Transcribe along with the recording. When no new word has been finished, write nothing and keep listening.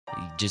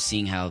just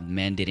seeing how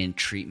men didn't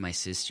treat my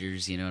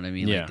sisters, you know what I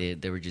mean? Yeah.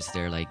 Like they were just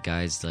there like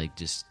guys, like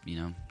just, you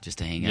know, just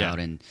to hang Yeah. out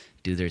and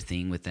do their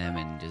thing with them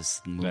and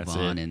just move That's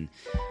on. it. And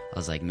I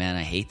was like, man,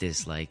 I hate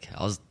this. Like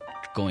I was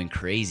going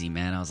crazy,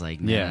 man. I was like,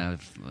 Yeah.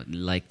 man,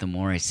 like the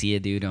more I see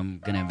it, dude, I'm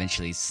gonna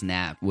eventually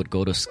snap. Would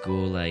go to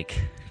school like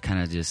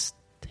kind of just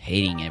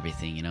hating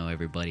everything, you know,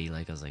 everybody.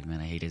 Like I was like, man,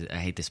 I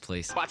hate this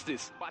place. Watch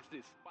this. Watch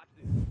this. Watch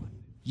this.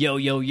 Yo,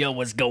 yo, yo,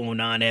 what's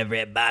going on,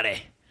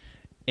 everybody?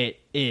 It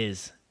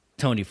is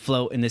Tony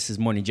Flo, and this is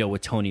Morning Joe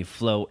with Tony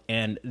Flo.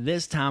 And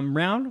this time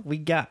round, we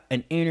got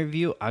an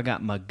interview. I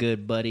got my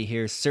good buddy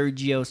here,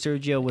 Sergio.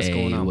 Sergio, what's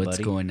going on, what's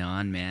buddy? going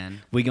on,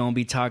 man? We're going to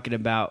be talking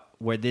about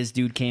where this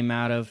dude came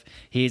out of.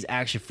 He's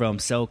actually from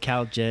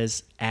SoCal,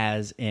 just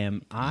as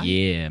am I.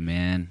 Yeah,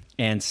 man.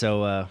 And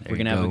so we're you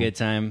going to have a go. good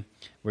time.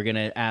 We're going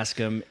to ask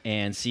him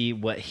and see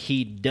what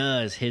he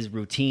does, his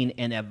routine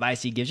and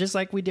advice he gives, just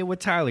like we did with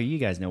Tyler. You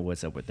guys know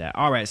what's up with that.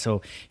 All right,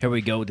 so here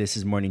we go. This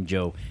is Morning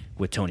Joe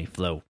with Tony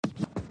Flo.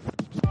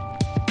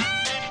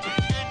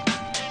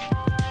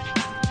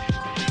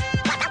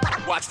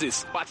 Watch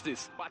this. Watch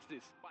this. Watch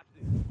this. Watch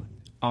this.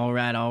 All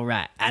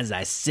right. As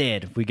I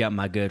said, we got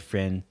my good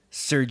friend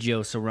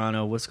Sergio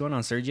Serrano. What's going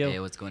on, Sergio? Hey,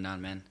 what's going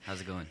on, man?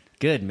 How's it going?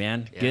 Good,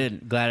 man. Yeah.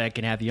 Good. Glad I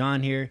can have you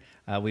on here.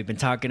 We've been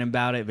talking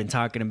about it,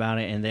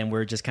 and then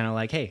we're just kind of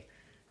like, hey,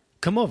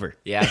 come over.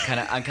 Yeah,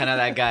 I'm kind of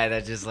that guy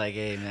that just like,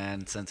 hey,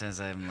 man. Sometimes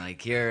I'm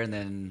like here, and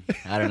then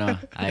I don't know.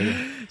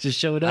 I Just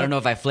showed up. don't know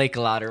if I flake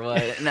a lot or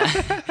what. No,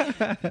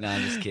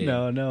 I'm just kidding.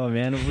 No,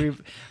 man.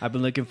 I've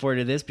been looking forward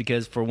to this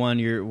because, for one,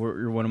 you're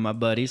one of my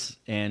buddies,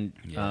 and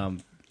Yeah.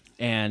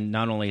 and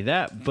not only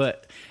that,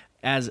 but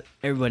as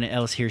everyone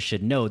else here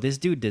should know, this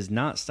dude does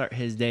not start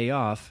his day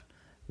off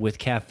with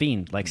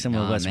caffeine like some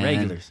of Nah, us man.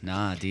 regulars.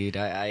 Nah, dude.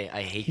 I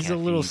hate. He's caffeine,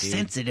 a little dude.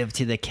 sensitive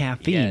to the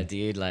caffeine. Yeah,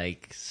 dude.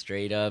 Like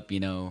straight up, you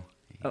know.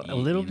 A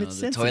little bit the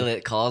sensitive.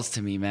 toilet calls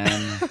to me, man.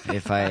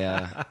 If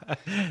I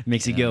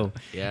Makes you go.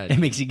 yeah. It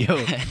makes you go.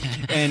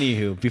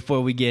 Anywho,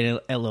 before we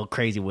get a little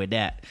crazy with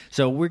that,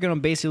 so we're gonna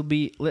basically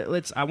be.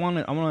 I want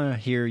to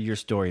hear your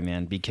story,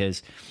 man,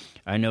 because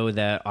I know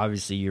that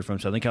obviously you're from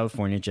Southern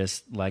California,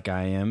 just like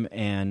I am,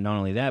 and not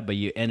only that, but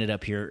you ended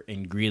up here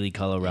in Greeley,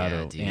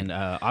 Colorado, Yeah, dude. and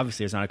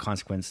obviously there's not a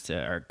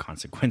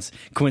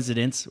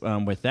coincidence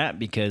with that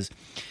because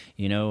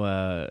you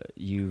know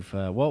you've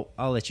well,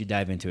 I'll let you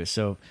dive into it.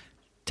 So.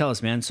 Tell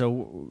us, man.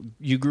 So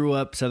you grew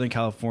up Southern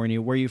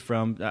California. Where are you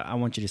from? I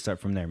want you to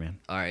start from there, man.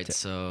 All right,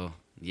 so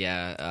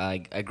yeah,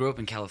 I grew up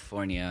in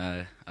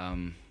California.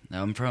 I'm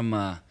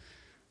from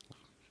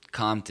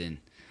Compton.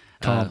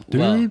 Compton?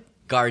 Well,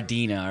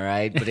 Gardena, all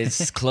right, but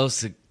it's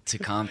close to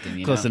Compton.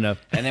 You Close know?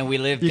 enough. And then we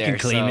lived You there. can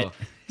claim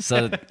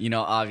so, it. So you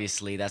know,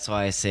 obviously, that's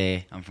why I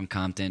say I'm from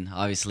Compton.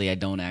 Obviously, I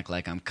don't act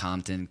like I'm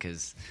Compton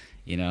because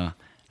you know.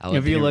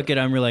 If you look at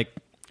him, you're like,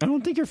 I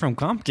don't think you're from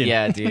Compton.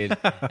 Yeah, dude.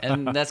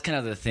 And that's kind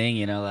of the thing,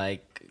 you know,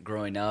 like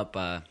growing up,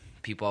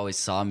 people always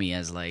saw me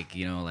as like,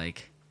 you know,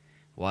 like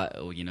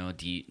what, you know,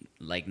 do you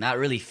like not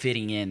really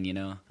fitting in, you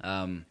know?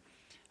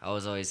 I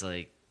was always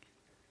like,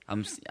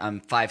 I'm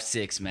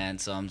 5'6", man,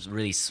 so I'm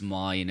really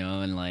small, you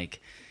know, and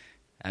like,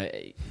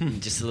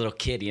 just a little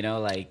kid, you know,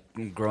 like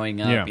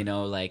growing up, Yeah. you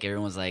know, like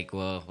everyone's like,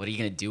 well, what are you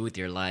gonna do with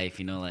your life,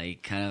 you know,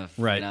 like kind of,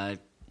 Right. you know,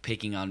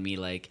 picking on me,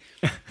 like,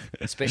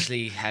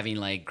 especially having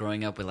like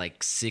growing up with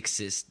like five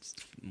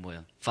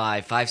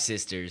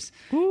sisters,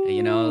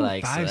 you know,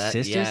 like five so that,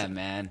 sisters? Yeah,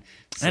 man.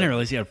 I didn't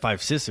realize you had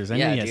 5 sisters. I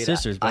knew you had dude,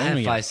 sisters, but I I didn't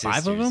have know you had 5 5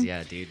 sisters. of them.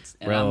 Yeah, dude.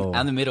 And Bro,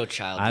 I'm the middle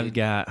child. I've Dude.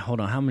 got, hold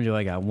on, how many do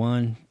I got?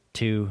 1,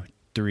 2,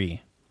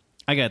 3.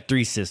 I got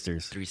 3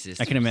 sisters. 3 sisters.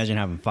 I can imagine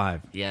having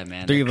 5. Yeah,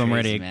 man. 3 they're of them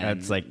crazy, already, man.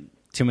 that's like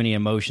too many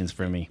emotions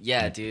for me.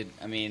 Yeah, dude.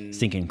 I mean,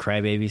 Stinking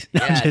crybabies.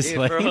 yeah, Just dude,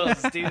 like- for real,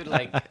 dude.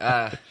 Like,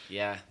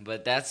 yeah.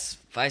 But that's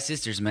 5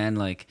 sisters, man.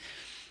 Like,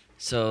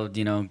 so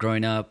you know,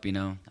 growing up, you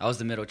know, I was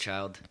the middle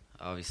child,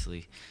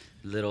 obviously,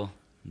 little,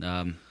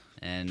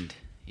 and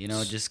you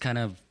know, just kind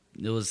of,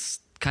 it was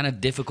kind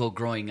of difficult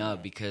growing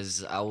up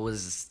because I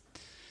was.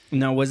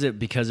 Now, was it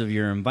because of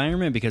your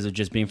environment, because of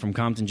just being from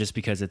Compton, just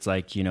because it's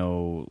like, you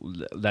know,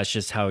 that's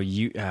just how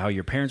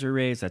your parents were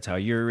raised, that's how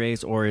you were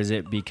raised, or is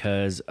it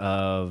because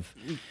of,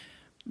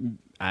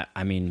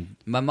 I mean...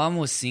 My mom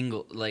was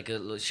single, like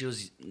she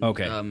was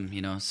Okay.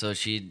 You know, so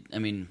I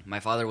mean, my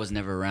father was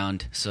never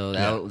around,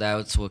 so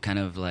that's what kind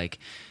of like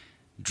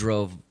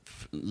drove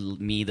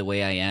me the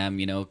way I am,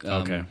 you know.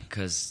 Okay.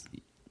 Because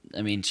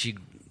I mean, she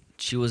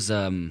was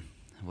how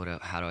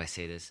do I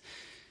say this?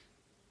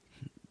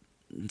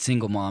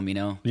 Single mom, you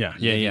know.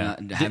 Yeah.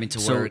 Having to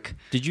So, work.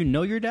 did you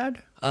know your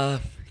dad?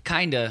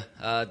 Kinda.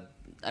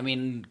 I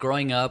mean,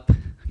 growing up,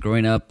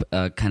 kind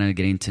of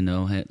getting to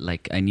know him.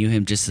 Like I knew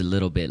him just a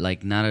little bit.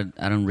 Like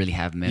I don't really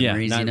have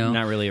memories. not, you know,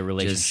 not really a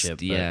relationship.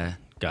 Just, yeah.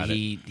 Got it.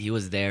 He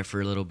was there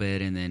for a little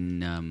bit, and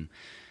then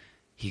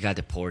he got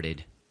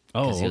deported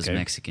Oh, because he was okay.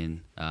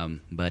 Mexican.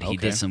 But he Okay.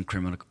 did some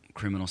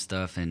criminal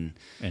stuff and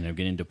And I'm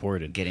getting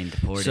deported. getting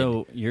deported.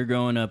 So you're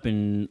growing up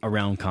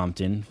around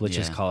Compton. Let's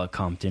just Yeah. call it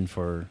Compton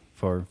for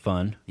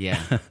fun.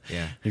 yeah,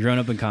 yeah. You're growing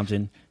up in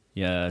Compton.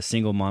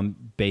 single mom,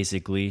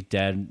 basically.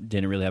 Dad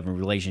didn't really have a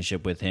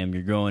relationship with him.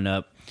 You're growing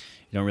up.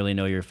 You don't really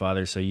know your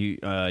father. So you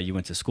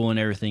went to school and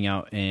everything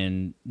out.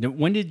 And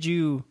when did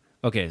you...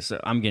 Okay, so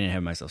I'm getting ahead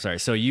of myself. Sorry.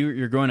 So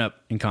you're growing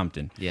up in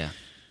Compton. Yeah.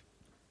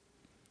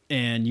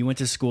 And you went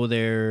to school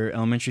there,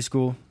 elementary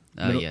school?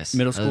 Yes.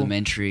 Middle school?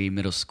 Elementary,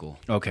 middle school.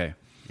 Okay.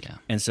 Yeah.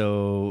 And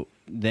so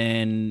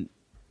then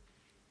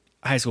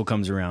high school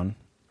comes around.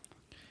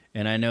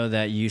 And I know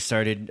that you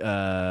started...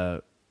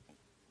 well,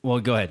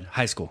 go ahead.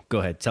 High school. Go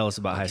ahead. Tell us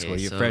about high school.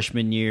 Your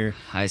freshman year.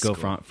 High school.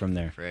 Go from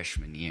there.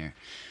 Freshman year.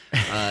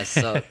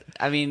 So,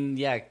 I mean,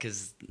 yeah,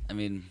 because, I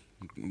mean,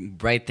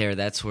 right there,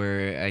 that's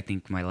where I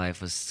think my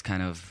life was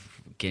kind of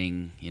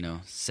getting,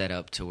 set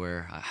up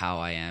to how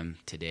I am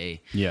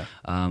today. Yeah.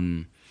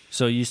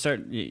 So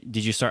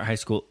did you start high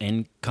school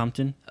in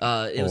Compton?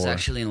 It was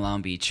actually in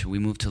Long Beach. We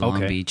moved to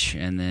Long Beach,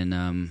 and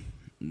then,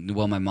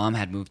 my mom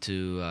had moved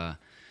to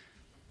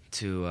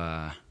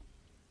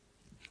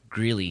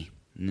Greeley.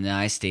 And then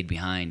I stayed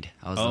behind.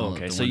 I was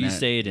okay. So you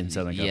stayed in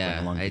Southern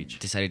California, Long Beach. I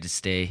decided to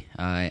stay.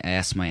 I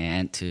asked my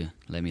aunt to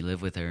let me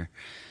live with her,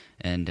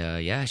 and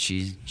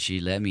she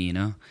let me.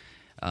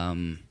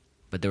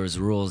 But there was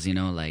rules,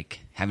 like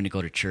having to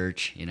go to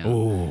church.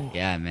 Ooh.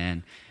 Yeah,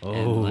 man.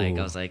 And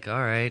I was like,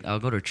 all right, I'll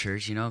go to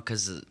church.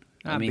 Because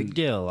I mean, big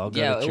deal. I'll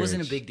go to church. It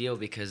wasn't a big deal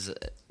because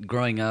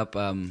growing up,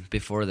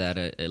 before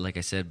that, like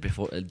I said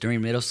before,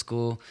 during middle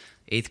school,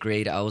 8th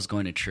grade, I was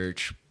going to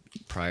church.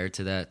 Prior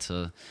to that,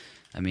 so.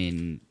 I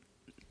mean,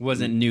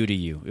 wasn't new to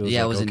you. It was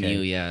it wasn't new.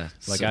 Yeah,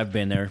 like I've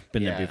been there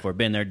before,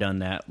 been there, done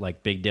that.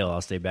 Like big deal.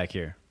 I'll stay back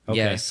here. Okay.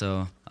 Yeah,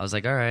 so I was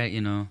like, all right,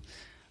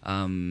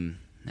 and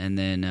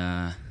then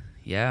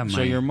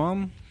So your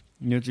mom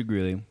moved to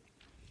Greeley.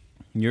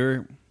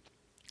 You're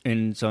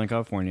in Southern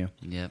California.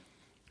 Yep.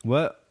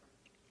 What?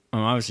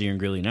 Obviously you're in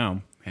Greeley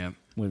now. Yep.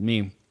 With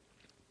me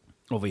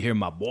over here,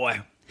 my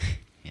boy.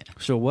 Yeah.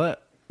 So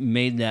what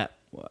made that?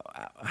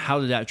 How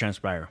did that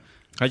transpire?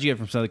 How'd you get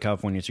from Southern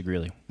California to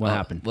Greeley? What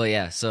happened? Well,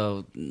 yeah.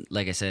 So,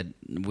 like I said,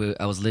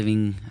 I was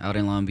living out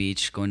in Long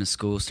Beach, going to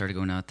school, started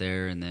going out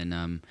there, and then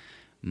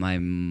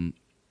I'm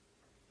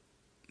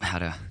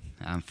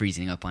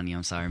freezing up on you.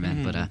 I'm sorry,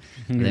 man, but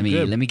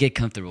let me get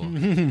comfortable.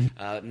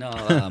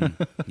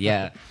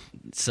 Yeah.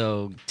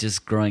 So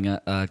just growing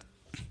up,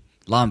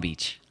 Long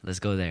Beach. Let's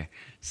go there.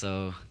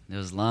 So it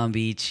was Long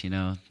Beach.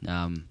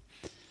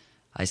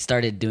 I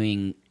started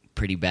doing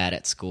pretty bad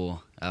at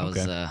school. I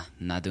was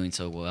not doing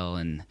so well,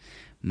 and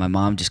my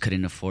mom just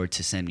couldn't afford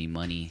to send me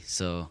money.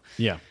 So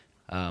yeah,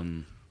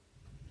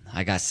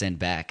 I got sent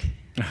back.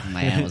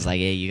 My aunt was like,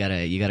 "Hey, you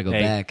gotta go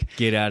back.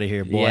 Get out of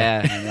here, boy." Yeah,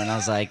 and then I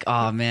was like,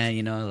 "Oh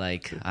man,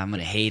 I'm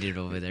gonna hate it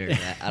over there.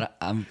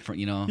 I'm from,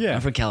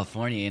 I'm from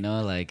California.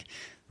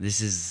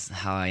 This is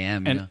how I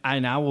am."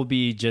 And I will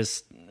be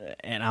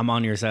and I'm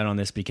on your side on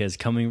this because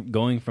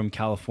going from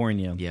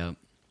California, yeah,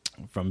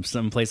 from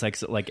some place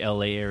like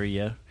LA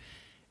area,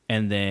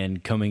 and then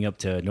coming up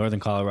to Northern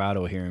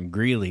Colorado here in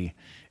Greeley,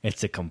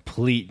 it's a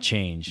complete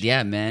change.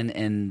 Yeah, man,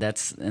 and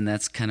that's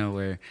kind of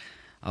where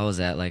I was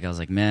at. Like I was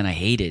like, man, I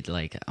hate it.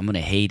 Like I'm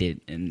gonna hate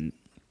it. And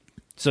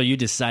so you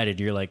decided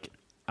you're like,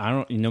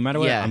 no matter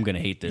what, I'm gonna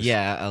hate this.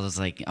 Yeah, I was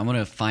like, I'm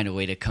gonna find a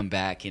way to come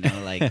back.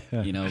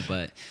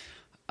 But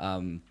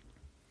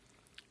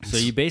so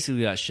you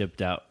basically got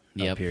shipped out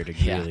up here to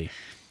Greeley. Yeah.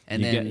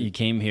 And then you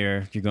came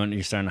here.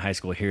 You're starting high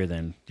school here.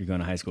 Then you're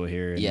going to high school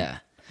here.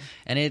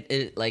 And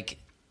it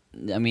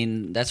I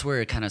mean, that's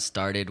where it kind of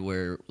started.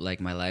 Where like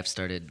my life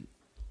started.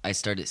 I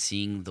started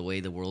seeing the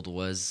way the world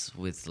was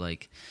with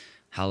like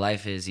how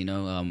life is.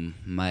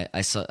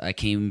 I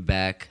came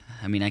back.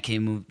 I mean, I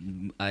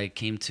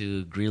came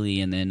to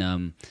Greeley, and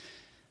then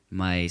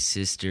my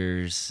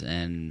sisters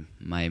and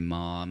my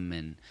mom,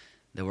 and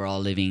they were all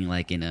living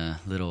like in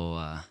a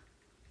little.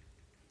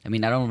 I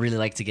mean, I don't really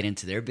like to get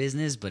into their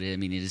business, but it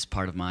is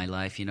part of my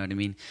life. You know what I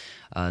mean?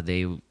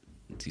 They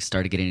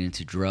started getting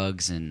into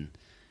drugs, and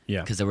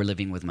because they were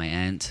living with my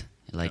aunt,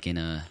 like in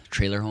a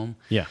trailer home.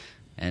 Yeah,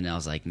 and I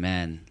was like,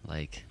 man,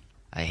 like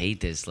I hate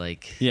this.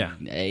 Like,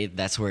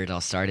 that's where it all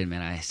started,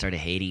 man. I started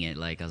hating it.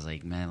 Like, I was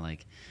like, man,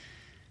 like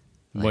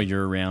well,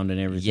 you're around and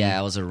everything. Yeah,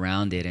 I was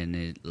around it, and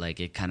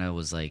it kind of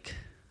was like,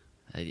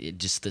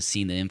 just to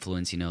see the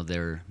influence,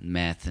 their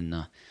meth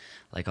and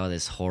like all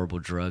this horrible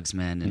drugs,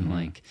 man, and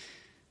like.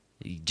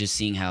 Just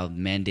seeing how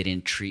men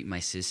didn't treat my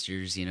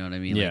sisters, you know what I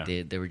mean? Yeah.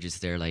 Like they were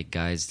just there, like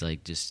guys,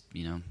 like just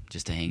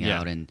just to hang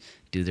out and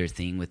do their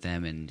thing with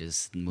them and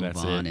just move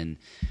on. And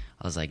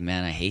I was like,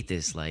 man, I hate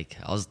this. Like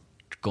I was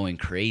going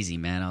crazy,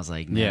 man. I was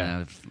like,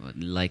 man,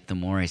 like the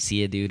more I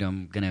see it, dude,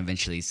 I'm gonna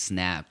eventually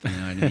snap. You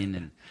know what I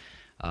mean?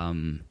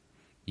 And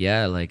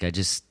like I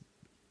just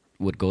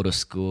would go to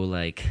school,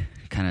 like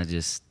kind of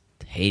just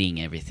hating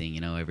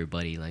everything,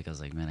 everybody. Like I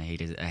was like, man, I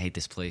hate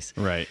this place.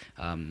 Right.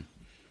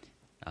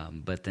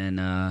 But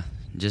then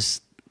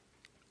just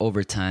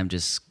over time,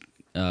 just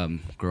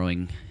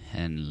growing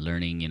and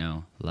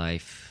learning,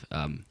 life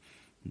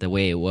the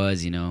way it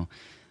was, and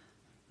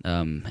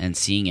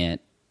seeing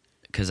it.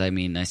 Because, I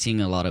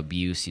seen a lot of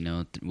abuse,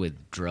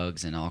 with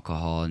drugs and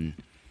alcohol. And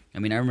I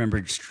mean, I remember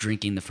just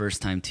drinking the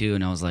first time too,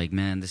 and I was like,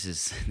 man, this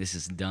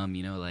is dumb,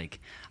 you know, like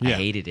I Yeah.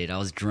 hated it. I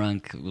was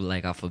drunk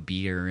like off a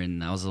beer,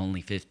 and I was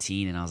only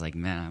 15, and I was like,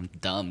 man, I'm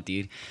dumb,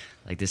 dude.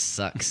 Like this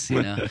sucks,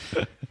 you know.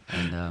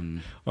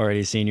 And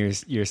Already seeing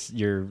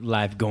your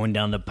life going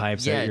down the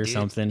pipes or dude.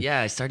 something.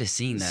 Yeah, I started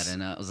seeing that,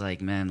 and I was like,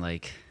 man,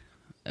 like,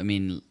 I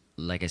mean,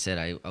 like I said,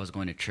 I was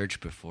going to church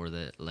before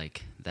that,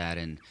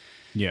 and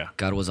Yeah.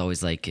 God was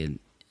always like in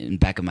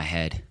back of my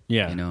head.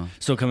 Yeah. You know.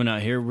 So coming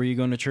out here, were you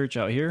going to church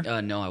out here?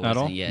 No, I At wasn't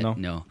all? yet. No?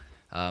 No.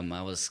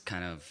 I was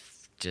kind of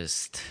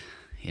just,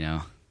 you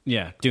know,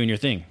 Yeah, doing your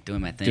thing. doing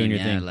my thing. Doing your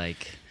yeah, thing.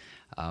 like,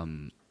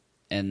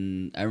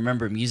 and I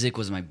remember music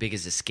was my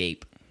biggest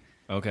escape.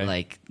 Okay.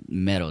 Like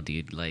metal,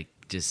 dude. Like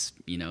just,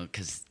 you know,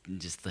 because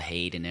just the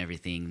hate and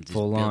everything. Just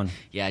Full on.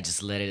 Yeah,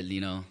 just let it,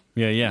 you know.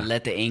 Yeah, yeah.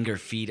 Let the anger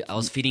feed. I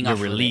was feeding Your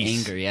off release.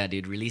 of the anger. Yeah,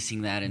 dude.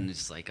 Releasing that, and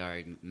it's like, all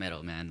right,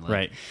 metal, man. Like,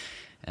 Right.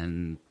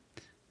 And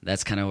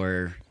that's kind of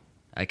where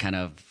I kind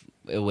of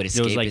it would was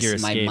escape. like It's your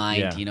my escape, mind,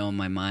 yeah. you know,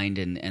 my mind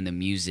and the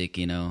music,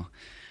 you know.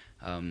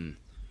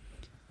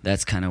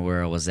 That's kind of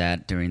where I was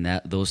at during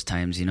those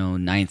times, you know.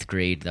 Ninth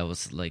grade, that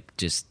was like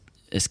just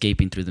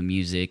escaping through the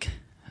music,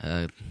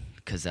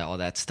 because all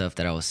that stuff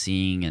that I was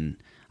seeing, and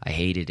I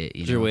hated it.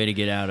 You It's know? your way to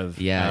get out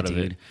of Yeah, out of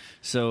dude. it.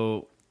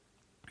 So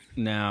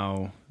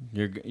now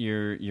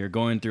you're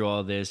going through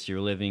all this.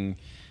 You're living,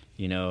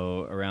 you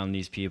know, around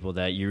these people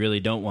that you really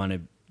don't want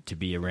to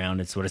be around.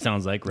 It's what it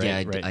sounds like, right?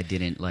 Yeah, right. I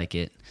didn't like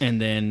it. And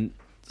then,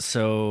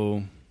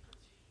 so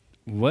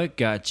what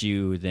got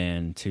you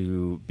then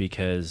to,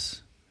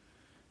 because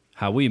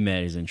how we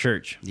met is in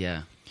church,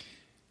 Yeah.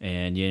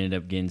 and you ended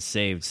up getting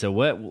saved. So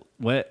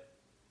what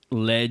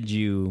led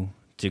you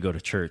to go to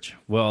church?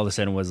 Well, all of a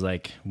sudden was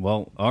like,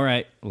 well, all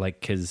right, like,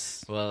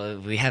 because Well,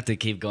 we have to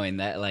keep going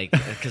that, like,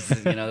 because,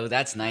 you know,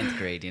 that's ninth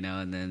grade, you know,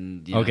 and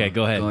then, you Okay, know,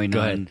 go ahead, going go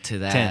on ahead. to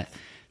that.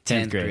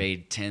 10th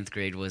grade. 10th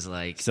grade was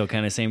like, still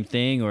kind of same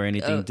thing or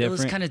anything it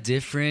different? was kind of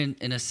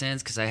different in a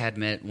sense, because I had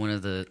met one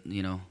of the,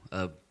 you know,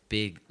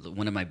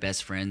 one of my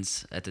best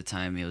friends at the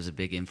time. He was a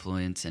big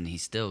influence, and he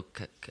still,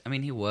 I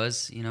mean, he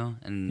was, you know,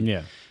 and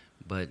yeah,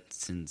 but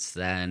since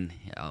then,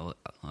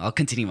 I'll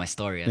continue my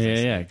story. As I yeah,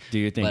 say. yeah. Do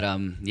your thing. But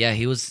yeah,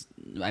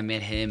 I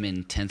met him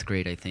in 10th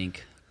grade, I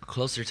think,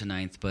 closer to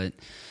 9th, but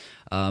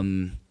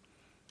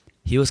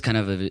he was kind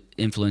of an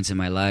influence in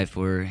my life,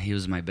 where he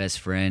was my best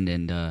friend,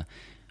 and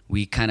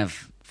we kind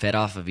of fed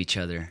off of each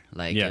other.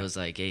 Like, Yeah. it was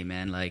like, hey,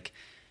 man, like,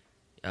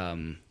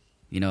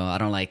 you know, I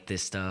don't like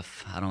this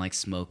stuff. I don't like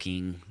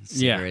smoking,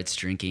 Yeah. cigarettes,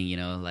 drinking, you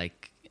know,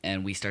 like,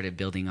 and we started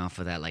building off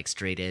of that, like,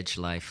 straight edge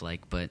life,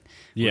 like, but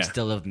Yeah. we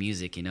still love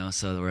music, you know,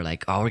 so we're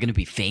like, oh, we're going to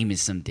be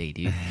famous someday,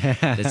 dude.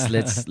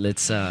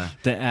 let's the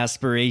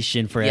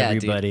aspiration for Yeah, dude.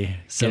 everybody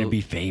So- gonna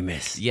be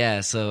famous. yeah,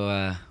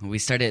 so we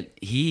started.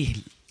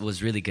 He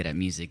was really good at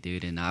music,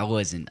 dude, and I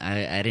wasn't.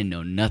 I didn't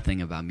know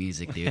nothing about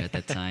music, dude, at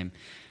that time.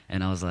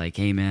 And I was like,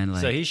 hey, man,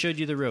 like, So he showed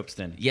you the ropes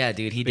then. yeah,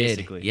 dude, he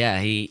basically. did.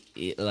 Yeah, he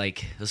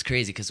like, it was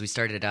crazy because we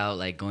started out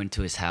like going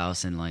to his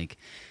house, and like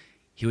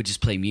he would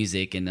just play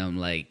music, and I'm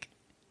like,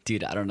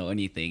 dude, I don't know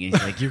anything. And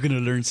he's like, you're gonna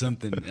learn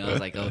something. And I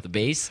was like, oh, the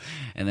bass.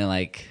 And then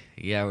like,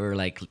 yeah, we were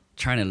like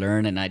trying to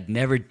learn, and I'd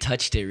never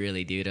touched it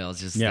really, dude. I was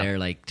just Yeah. there,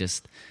 like,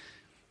 just.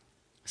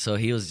 So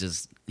he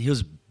was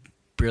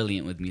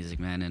brilliant with music,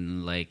 man,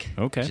 and like,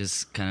 Okay.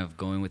 just kind of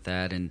going with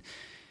that, and.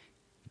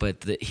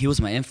 But he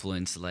was my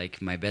influence,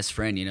 like my best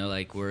friend, you know,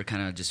 like we're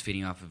kind of just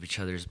feeding off of each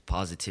other's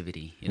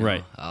positivity, you know,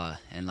 Right.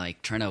 And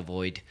like trying to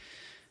avoid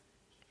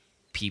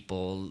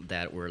people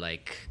that were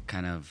like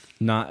kind of,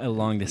 Not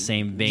along the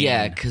same vein.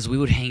 yeah, because we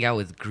would hang out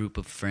with a group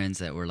of friends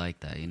that were like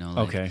that, you know.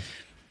 Like, Okay.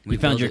 we You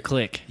found built your it-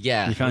 clique.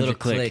 Yeah, You found little your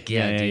clique.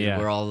 Yeah, Yeah, dude. yeah.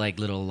 We're all like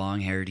little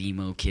long-haired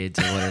emo kids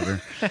or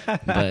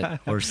whatever,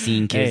 or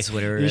scene Hey, kids,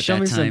 whatever. you at show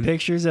that me time. some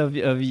pictures of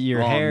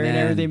your Oh, hair and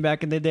man. everything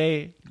back in the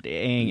day.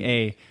 Dang,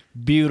 hey,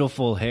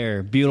 beautiful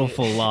hair,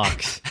 beautiful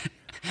locks.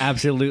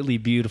 Absolutely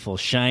beautiful,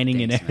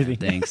 shining and Thanks, man.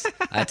 everything. Thanks.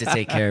 I have to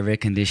take care of it,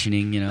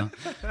 conditioning, you know.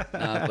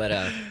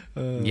 But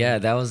yeah,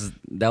 that was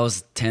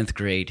 10th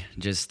grade.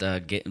 Just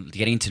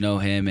getting to know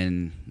him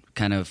and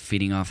kind of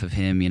feeding off of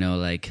him, you know.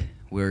 Like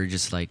we're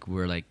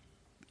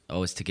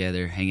always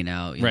together, hanging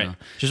out, you Right. know.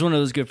 Just one of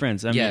those good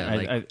friends. I Yeah,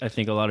 mean, like- I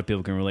think a lot of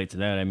people can relate to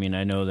that. I mean,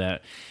 I know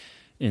that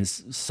in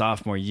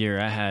sophomore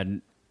year, I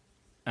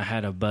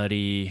had a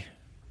buddy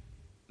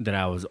that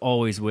I was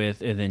always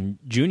with, and then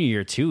junior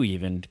year too,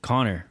 even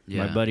Connor, my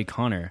Yeah. buddy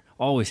Connor,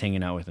 always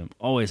hanging out with him.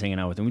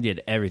 We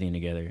did everything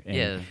together. And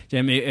Yeah.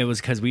 I mean, it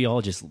was because we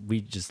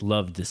just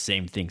loved the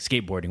same thing.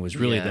 Skateboarding was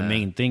really the Yeah.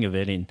 main thing of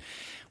it, and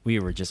we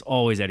were just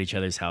always at each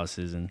other's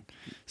houses, and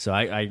so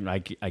I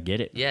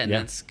get it. Yeah, and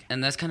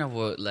that's kind of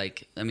what,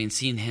 like, I mean,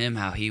 seeing him,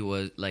 how he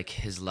was, like,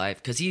 his life,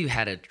 because he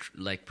had a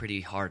like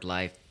pretty hard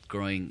life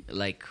growing.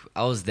 Like,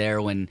 I was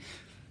there when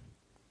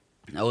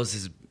I was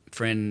his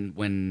friend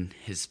when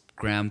his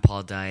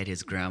grandpa died,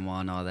 his grandma,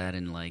 and all that,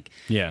 and like,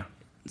 yeah.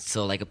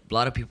 so like a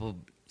lot of people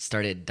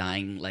started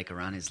dying like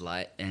around his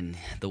life, and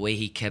the way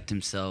he kept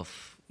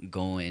himself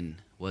going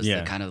was Yeah.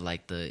 the kind of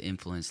like the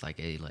influence, like,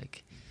 hey,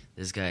 like,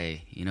 this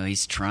guy, you know,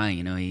 he's trying,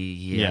 you know,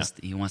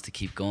 he wants to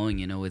keep going,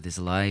 you know, with his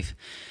life.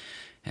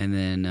 And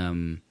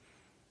then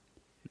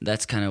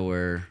that's kind of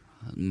where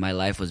my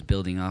life was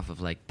building off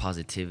of, like,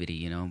 positivity,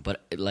 you know.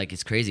 But, like,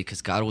 it's crazy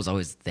because God was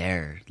always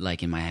there,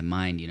 like, in my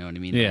mind, you know what I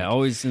mean? Yeah, like,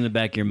 always in the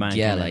back of your mind.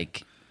 yeah, kinda.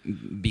 like,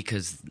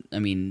 because, I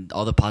mean,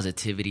 all the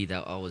positivity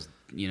that I was,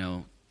 you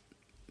know,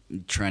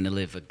 trying to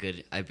live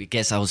I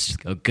guess I was just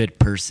a good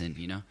person,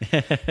 you know?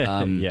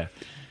 Yeah.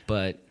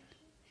 But,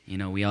 you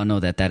know, we all know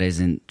that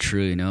isn't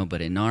true, you know?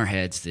 But in our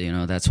heads, you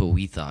know, that's what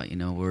we thought, you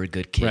know? We're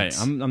good kids.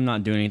 Right. I'm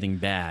not doing anything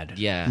bad.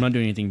 Yeah. I'm not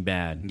doing anything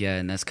bad. Yeah,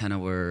 and that's kind of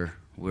where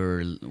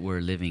we're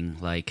living,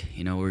 like,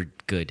 you know, we're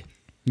good.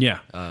 Yeah.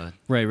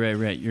 Right.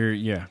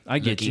 I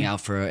get Looking you.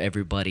 out for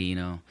everybody, you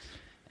know,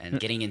 and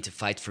getting into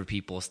fights for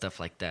people, stuff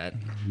like that.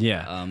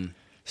 Yeah.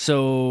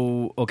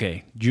 So,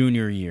 okay,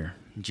 junior year.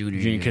 Junior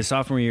year. Because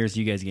sophomore year is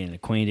you guys getting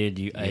acquainted.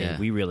 Yeah.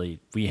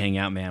 We hang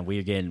out, man.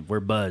 We're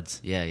buds.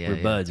 Yeah,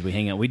 We're buds. We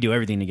hang out. We do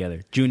everything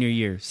together. Junior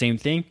year, same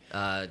thing.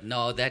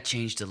 No, that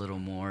changed a little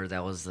more.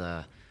 That was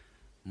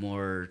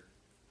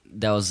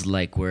that was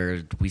like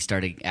where we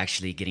started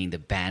actually getting the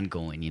band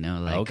going, you know,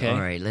 like, Okay. all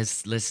right,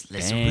 let's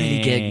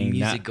really get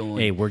music going.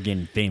 Hey, we're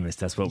getting famous.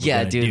 That's what we're Yeah,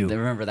 gonna dude, do.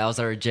 remember that was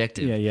our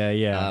objective.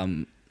 Yeah.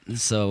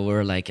 So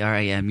we're like, all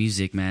right, yeah,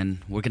 music,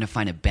 man. We're gonna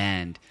find a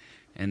band,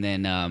 and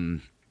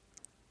then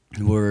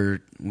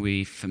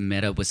we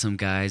met up with some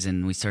guys,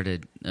 and we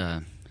started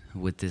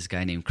with this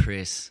guy named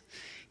Chris.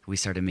 We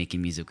started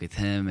making music with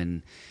him,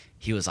 and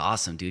he was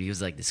awesome, dude. He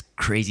was like this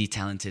crazy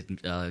talented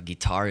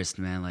guitarist,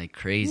 man, like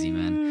crazy,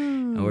 man.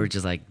 And we're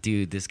just like,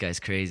 dude, this guy's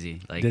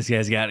crazy. Like, This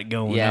guy's got it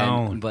going yeah,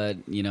 on. but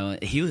you know,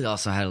 he was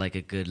also had like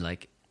a good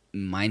like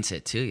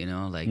mindset too, you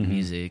know, like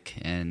music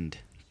and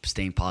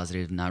staying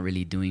positive, not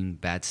really doing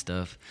bad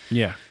stuff.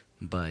 Yeah.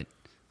 But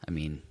I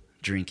mean,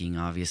 drinking,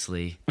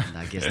 obviously,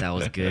 I guess that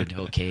was good.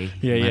 Okay,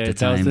 Yeah. at the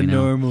That was time, the you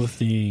know? normal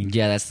thing.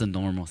 Yeah, that's the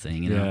normal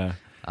thing, you know.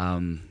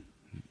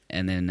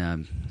 And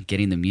then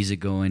getting the music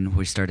going,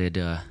 we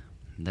started.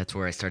 That's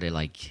where I started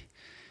like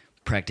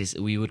practice.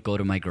 We would go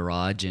to my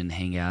garage and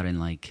hang out and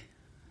like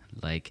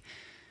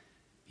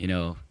you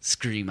know,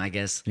 scream, I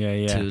guess.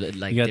 Yeah. To,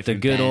 like, You got the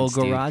different good old bands,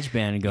 dude. garage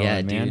band going,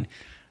 Yeah, man. dude.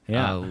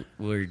 Yeah.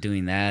 We're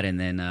doing that, and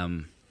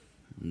then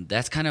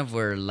that's kind of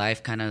where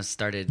life kind of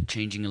started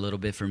changing a little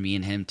bit for me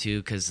and him too,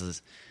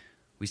 because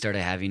we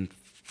started having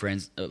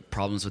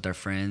problems with our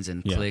friends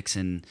and Yeah. cliques,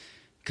 and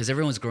because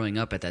everyone's growing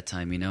up at that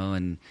time, you know,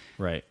 and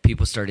Right.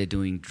 people started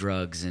doing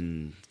drugs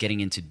and getting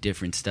into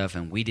different stuff,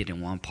 and we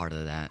didn't want part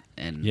of that.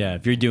 And Yeah.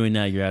 If you're doing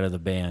that, you're out of the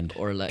band.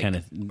 or like kind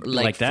of or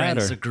like that,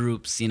 friends or or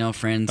groups, you know,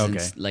 friends and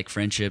Okay. like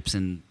friendships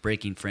and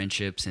breaking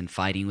friendships and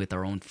fighting with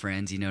our own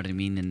friends, you know what I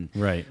mean? And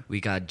Right. we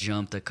got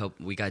jumped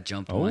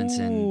once,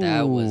 and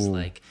that was Oh.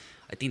 like,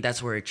 I think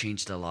that's where it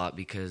changed a lot,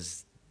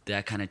 because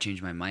that kind of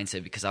changed my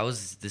mindset, because I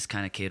was this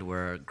kind of kid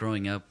where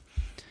growing up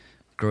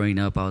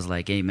I was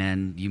like, hey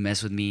man, you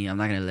mess with me, I'm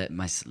not gonna let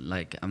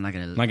I'm not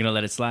gonna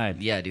let it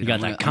slide. yeah, dude. You got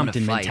I'm that gonna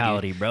Compton fight,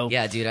 mentality, dude. bro.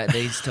 Yeah, dude.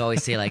 They used to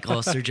always say like,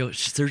 "Oh,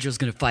 Sergio's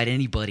gonna fight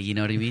anybody." You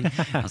know what I mean?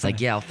 I was like,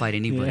 "Yeah, I'll fight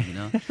anybody." You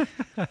know.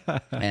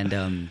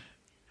 And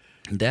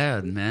yeah,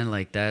 man,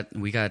 like that,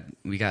 we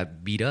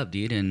got beat up,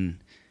 dude, and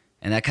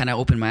that kind of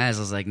opened my eyes.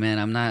 I was like, man,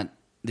 I'm not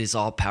this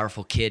all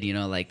powerful kid, you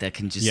know, like that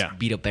can just Yeah.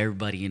 beat up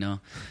everybody, you know.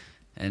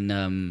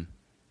 And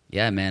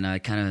yeah, man, I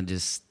kind of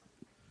just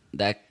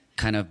that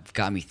kind of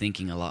got me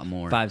thinking a lot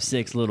more.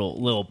 5'6"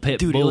 little pit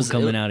Dude, bull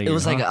coming out of you. It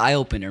was like an eye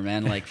opener,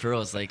 man. Like for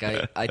us, like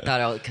I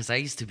thought, because I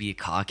used to be a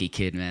cocky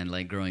kid, man.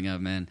 Like growing up,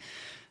 man,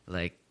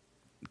 like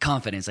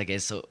confidence, I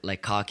guess. So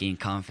like cocky and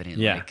confident.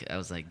 Yeah. Like I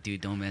was like,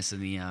 dude, don't mess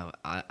with me.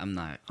 I'm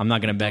not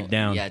gonna back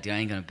down. Yeah, dude, I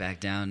ain't gonna back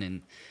down.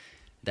 And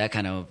that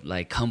kind of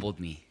like humbled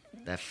me.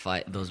 That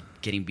fight, those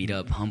getting beat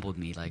up, humbled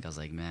me. Like I was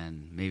like,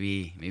 man,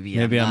 maybe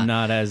I'm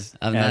not as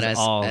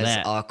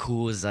all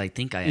cool as I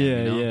think I am.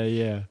 Yeah, you know?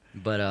 yeah.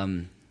 But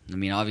I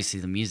mean, obviously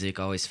the music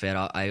I always fed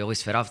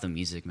off the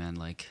music, man.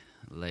 Like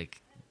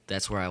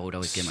that's where I would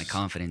always get my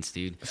confidence,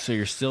 dude. So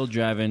you're still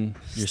driving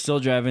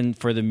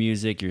for the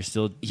music. You're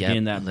still Yep,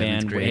 in that 11th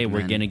band. grade, Hey, we're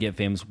man. gonna get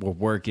famous. We're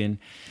working.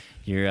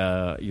 You're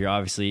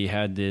obviously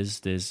had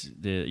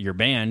your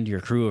band, your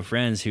crew of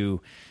friends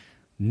who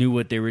knew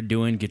what they were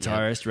doing.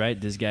 Guitarist, right?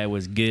 This guy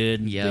was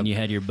good. Yep. Then you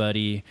had your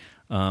buddy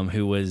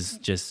who was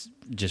just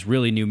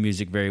really knew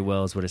music very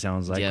well, is what it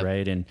sounds like, Yep.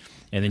 right? And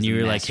then He's you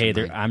a were like, hey,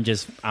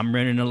 mastermind. I'm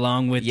running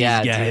along with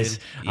Yeah, these guys.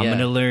 dude. I'm Yeah.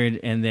 gonna learn.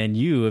 And then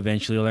you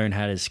eventually learn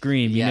how to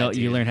scream. Yeah, You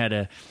dude. learn how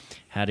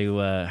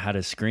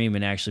to scream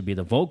and actually be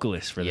the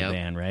vocalist for the Yep.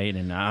 band, right?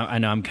 And I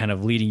know I'm kind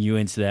of leading you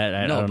into that.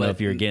 I don't know but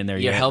if you're getting there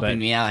You're yet. helping but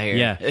me out here.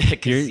 Yeah,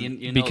 'Cause you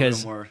know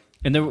because a little more.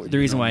 and the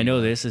reason why I know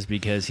me. this is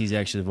because he's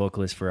actually the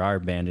vocalist for our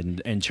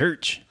band in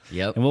church.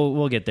 Yep. And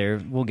we'll get there.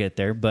 We'll get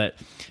there. But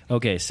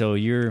okay, so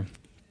you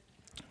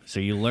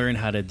learn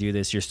how to do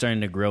this. You're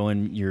starting to grow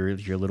in your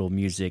little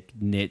music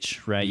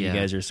niche, right? Yeah. You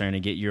guys are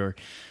starting to get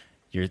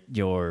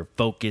your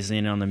focus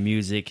in on the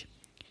music.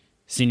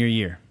 Senior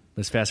year.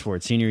 Let's fast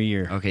forward. Senior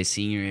year. Okay,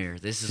 senior year.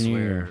 This is Senior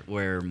year.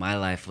 where my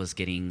life was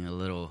getting a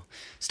little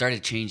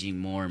started changing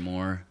more and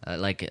more.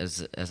 Like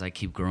as I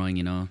keep growing,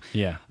 you know.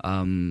 Yeah.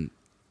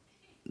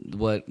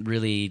 What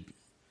really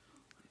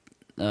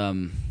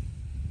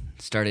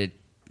started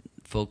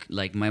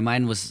like my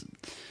mind was,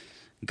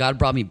 God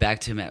brought me back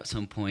to him at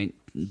some point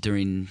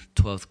during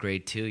 12th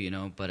grade too, you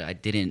know, but I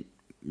didn't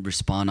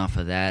respond off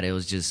of that. It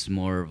was just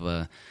more of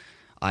an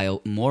eye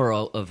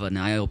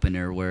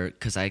opener where,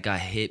 because I got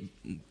hit,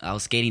 I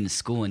was skating to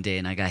school one day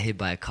and I got hit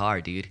by a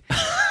car, dude.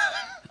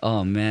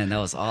 Oh man, that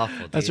was awful,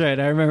 dude. That's right.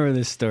 I remember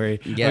this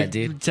story. Yeah,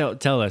 dude.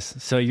 Tell us.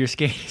 So you're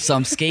skating. So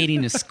I'm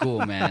skating to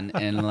school, man,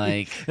 and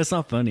like, That's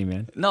not funny,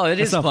 man. no, it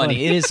is not funny.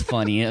 funny. It is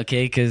funny,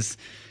 okay?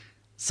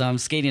 So I'm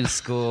skating to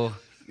school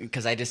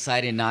because I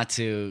decided not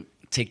to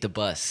take the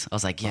bus. I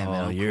was like, yeah,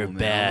 man, I'm you're cool, a man.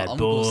 bad I'm gonna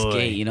go boy.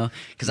 skate, you know?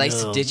 Because I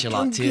used to ditch a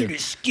lot too.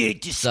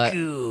 skate to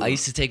So I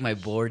used to take my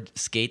board,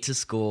 skate to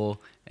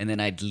school, and then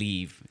I'd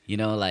leave, you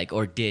know, like,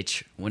 or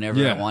ditch whenever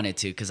Yeah. I wanted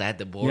to because I had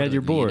the board. You had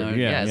your with me, board. You know?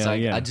 Yeah, So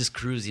yeah. I'd just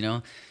cruise, you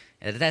know?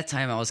 At that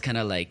time, I was kind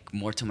of like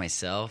more to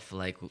myself.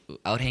 Like,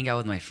 I would hang out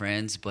with my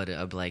friends, but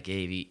I'd be like,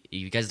 hey, if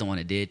you guys don't want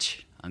to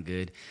ditch, I'm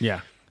good.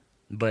 Yeah.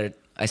 But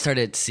I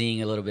started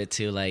seeing a little bit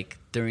too, like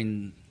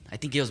during, I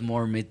think it was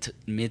more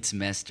mid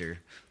semester,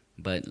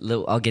 but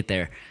I'll get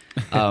there.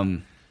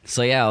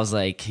 So yeah, I was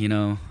like, you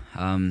know,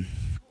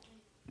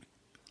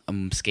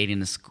 I'm skating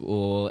to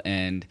school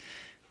and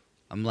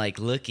I'm like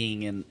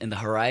looking in the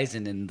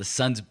horizon and the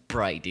sun's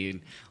bright,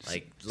 dude.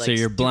 Like So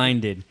you're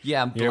blinded.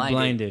 Yeah, I'm blinded. You're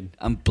blinded.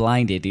 I'm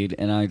blinded, dude.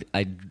 And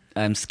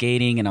I'm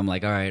skating and I'm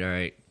like, all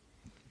right,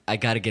 I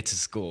got to get to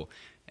school.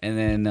 And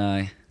then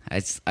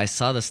I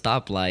saw the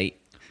stoplight.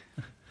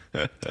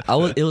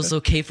 It was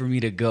okay for me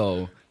to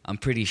go. I'm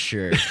pretty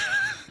sure.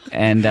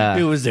 And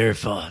It was their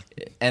fault.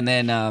 and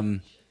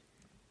then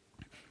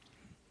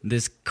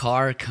this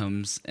car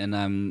comes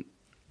and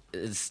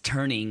it's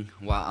turning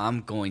while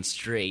I'm going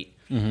straight.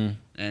 Mm-hmm.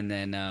 And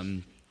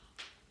then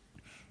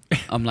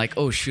I'm like,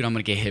 oh shoot, I'm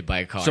gonna get hit by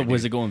a car. So dude.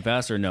 was it going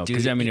fast or no?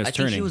 Because Dude, I mean, it was I think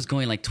turning. he was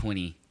going like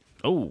 20.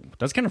 Oh,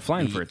 that's kind of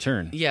flying for a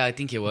turn. Yeah, I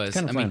think it was.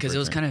 kinda I mean, flying because for it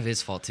a was turn. kind of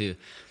his fault too.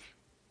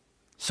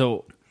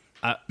 So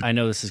I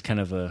know this is kind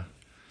of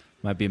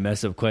might be a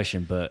messed up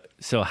question, but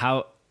so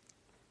how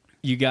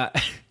you got?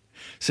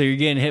 So you're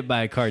getting hit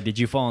by a car. Did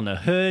you fall on the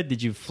hood?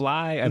 Did you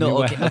fly? I mean,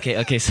 what-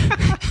 Okay. So,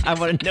 I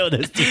want to know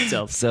those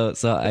details. so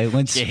I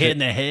went. Get hit in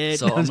the head.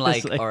 So I'm Just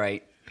like, all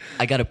right,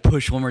 I gotta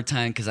push one more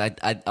time because I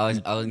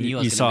knew I You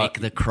was saw gonna it.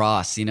 make the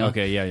cross, you know.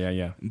 Okay,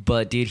 yeah.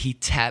 But dude, he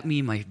tapped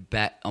me my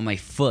back on my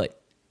foot,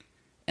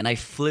 and I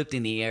flipped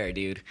in the air,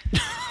 dude.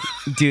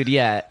 Dude,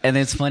 yeah, and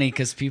it's funny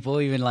because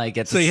people even like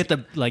get So you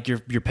hit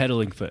your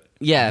pedaling foot.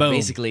 yeah, Boom.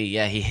 basically,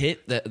 yeah. He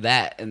hit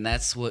that, and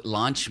that's what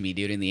launched me,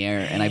 dude, in the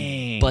air, and I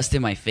Dang.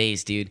 busted my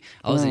face, dude.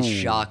 I was in Oh.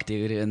 shock,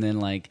 dude, and then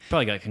like.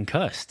 Probably got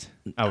concussed.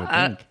 I would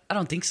I think.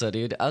 don't think so,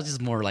 dude. I was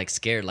just more like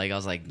scared. Like I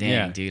was like, "Damn,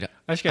 Yeah. dude,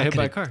 I just got hit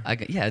by a could've- car."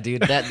 yeah,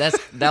 dude.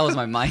 That was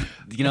my mind.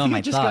 You know, I think my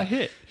I just thought. got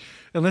hit.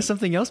 Unless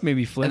something else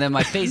maybe flipped. And then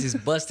my face is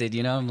busted.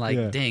 You know, I'm like,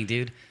 Yeah. dang,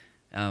 dude.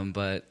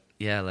 But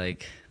yeah,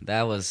 like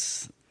that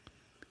was.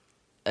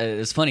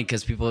 It's funny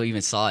because people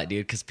even saw it,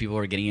 dude. Because people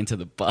were getting into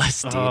the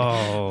bus, dude.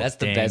 Oh, That's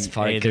the dang. best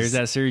part. Hey, 'cause there's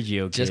that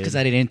Sergio kid. just because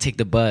I didn't take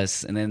the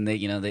bus, and then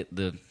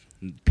the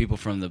people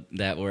from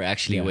that were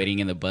actually Yeah. waiting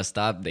in the bus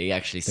stop, they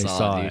actually They saw,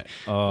 saw dude, it.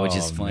 Oh, which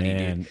is funny,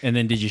 man. dude. And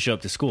then did you show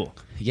up to school?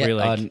 Yeah, Were you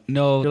like,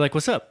 no, You're like,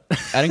 what's up?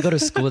 I didn't go to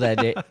school that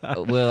day.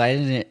 Well,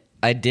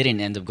 I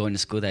didn't end up going to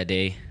school that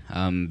day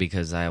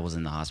because I was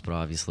in the hospital,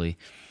 obviously,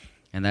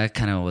 and that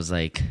kind of was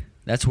like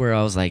that's where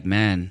I was like,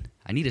 man,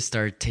 I need to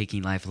start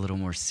taking life a little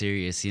more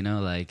serious, you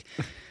know, like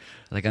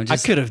I'm I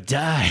just. could have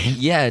died.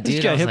 Yeah, Just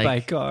dude. got I was hit like, by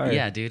a car.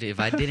 Yeah, dude. If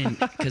I didn't,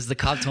 because the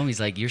cop told me, he's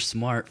like, "You're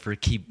smart for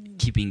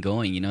keeping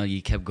going." You know, you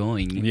kept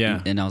going.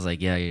 Yeah. And I was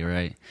like, "Yeah, you're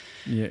right."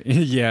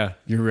 Yeah,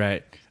 you're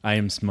right. I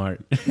am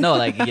smart. No,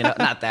 like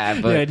not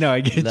that, but Yeah, no,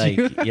 I get like,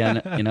 you.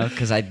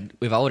 because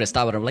if I would have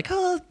stopped, I'm like,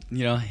 oh,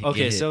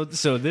 Okay, get hit.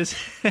 so this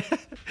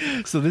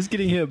this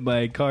getting hit by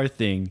a car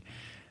thing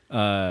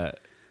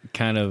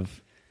kind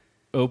of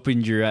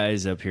opened your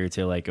eyes up here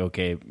to like,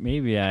 okay,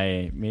 maybe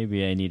I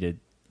need to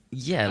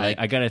yeah, like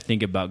I got to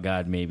think about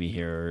God maybe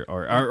here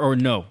or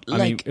no. I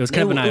mean, it was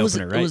kind of an eye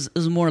opener, right? It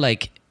was more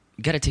like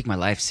got to take my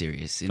life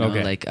serious, you know.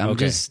 Okay, Like I'm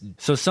okay. just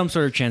so some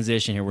sort of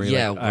transition here where you're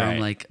like, where all I'm right,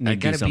 like need I to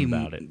do gotta be something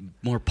about it.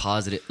 more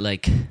positive,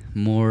 like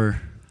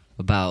more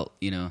about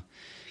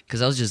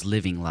because I was just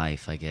living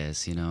life, I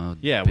guess,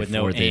 Yeah, with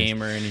no before this.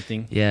 aim or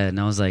anything. Yeah, and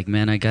I was like,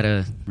 man, I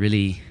gotta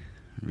really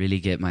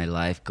get my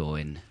life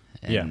going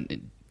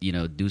and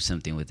do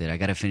something with it. I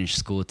gotta finish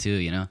school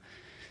too,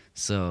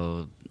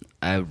 So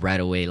I right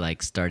away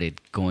like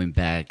started going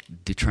back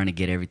to trying to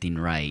get everything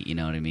right. You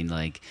know what I mean?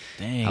 Like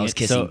Dang I was it.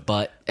 kissing So-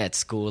 butt at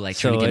school, like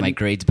so trying to get my it-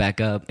 grades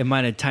back up. It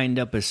might have tightened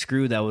up a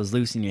screw that was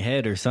loose in your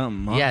head or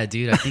something. Huh? Yeah,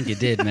 dude, I think it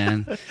did,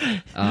 man.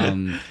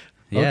 Yeah,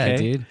 Okay.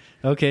 dude.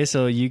 Okay,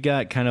 so you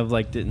got kind of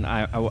like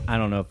I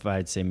don't know if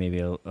I'd say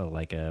maybe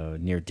like a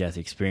near death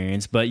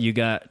experience, but you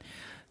got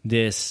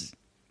this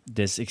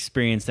this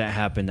experience that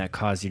happened that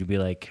caused you to be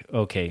like,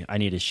 okay, I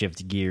need to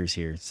shift gears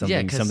here.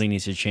 Something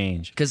needs to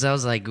change. Because I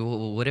was like,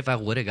 what if I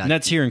would have got... And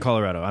that's here in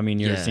Colorado. I mean,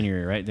 you're a Yeah.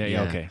 senior, right?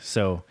 Yeah. Okay.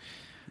 So,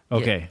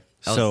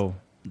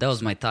 that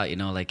was my thought,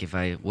 like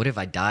what if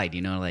I died,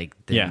 like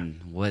then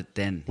what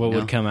then? What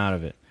would come out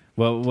of it?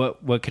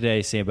 What could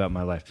I say about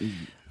my life?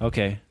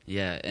 Okay.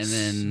 Yeah, and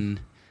then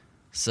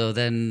so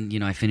then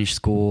I finished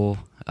school,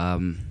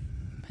 and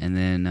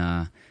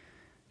then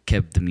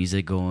kept the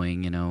music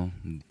going.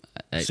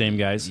 Same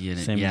guys,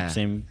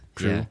 same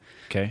crew. Yeah.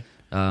 Okay.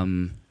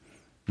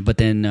 But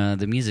then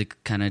the music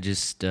kind of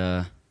just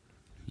I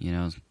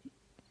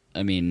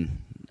mean,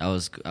 I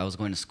was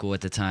going to school at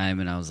the time,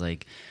 and I was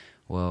like,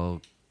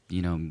 well,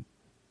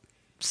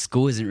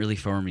 school isn't really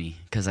for me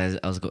because I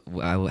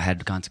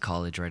had gone to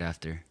college right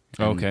after.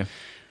 Oh, okay.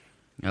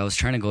 I was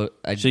trying to go.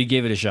 So you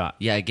gave it a shot.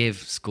 Yeah, I gave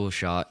school a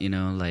shot.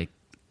 Like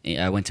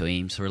I went to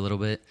Ames for a little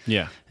bit.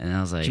 Yeah. And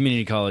I was like,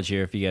 community college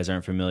here. If you guys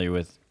aren't familiar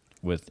with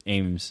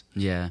Ames,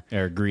 yeah,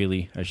 or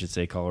Greeley, I should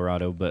say,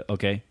 Colorado. But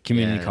okay,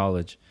 community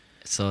college.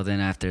 So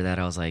then after that,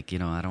 I was like,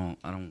 I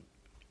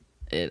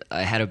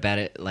had a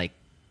bad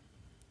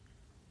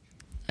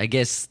I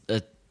guess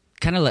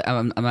kind of like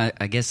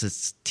I guess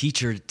it's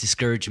teacher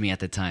discouraged me at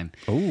the time.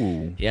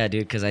 Oh. Yeah,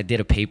 dude, because I did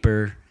a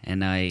paper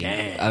and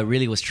I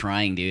really was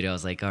trying, dude. I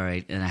was like, all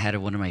right, and I had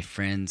one of my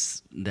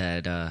friends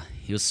that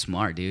he was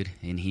smart, dude,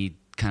 and he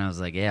kind of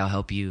was like, yeah, I'll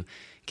help you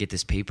get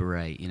this paper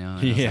right, And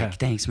I was like,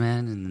 thanks,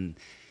 man, and then.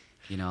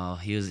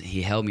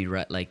 He helped me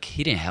write. Like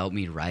he didn't help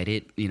me write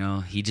it.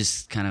 He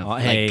just kind of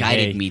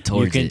guided me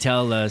towards it. You can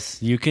tell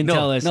us. You can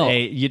tell us. No.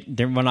 Hey,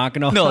 we're not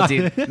gonna. No,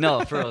 dude.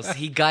 No, for us.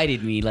 He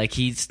guided me. Like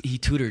he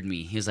tutored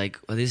me. He was like,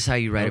 "Well, this is how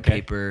you write a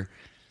paper."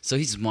 So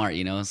he's smart,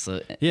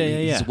 So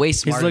he's way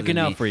smarter. He's looking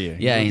than out me. for you.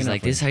 Yeah, he's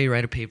like, "This is how you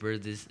write a paper.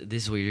 This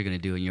is what you're gonna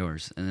do in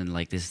yours." And then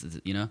like this,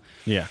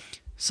 Yeah.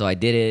 So I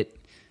did it,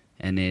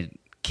 and it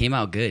came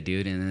out good,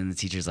 dude. And then the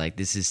teacher's like,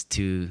 "This is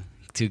too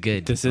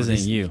good. This isn't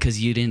you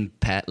because you didn't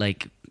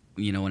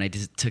when I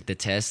just took the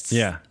tests."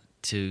 Yeah.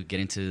 To get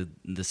into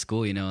the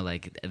school,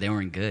 like they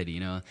weren't good,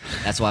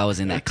 That's why I was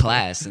in that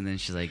class. And then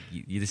she's like,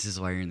 "This is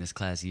why you're in this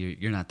class.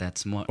 You're not that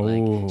smart."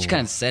 Like she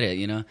kind of said it,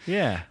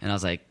 Yeah. And I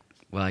was like,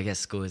 "Well, I guess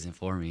school isn't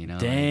for me,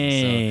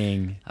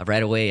 Dang. So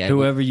right away,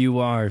 whoever you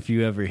are, if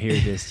you ever hear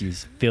this, you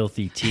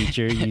filthy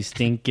teacher, you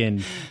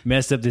stinking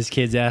messed up this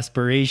kid's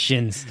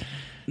aspirations.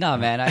 No,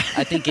 man, I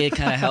think it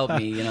kind of helped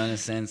me, in a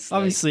sense.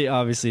 Obviously,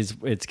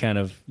 it's kind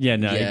of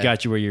it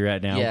got you where you're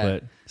at now. Yeah.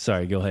 But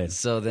sorry, go ahead.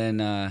 So then,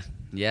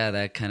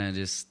 that kind of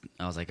just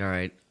I was like, all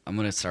right, I'm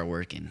gonna start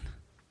working,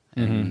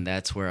 and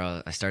that's where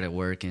I started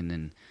working,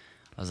 and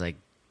I was like,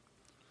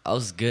 I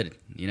was good,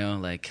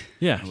 like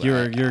yeah,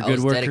 you're a good I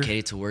was worker.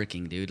 dedicated to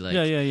working, dude. Like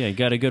yeah, you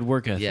got a good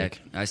work ethic.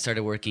 Yeah, I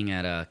started working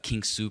at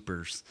King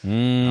Supers.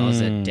 I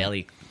was at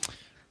deli,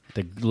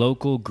 the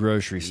local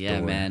grocery store.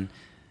 Yeah, man,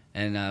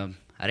 and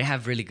I didn't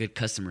have really good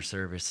customer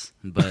service,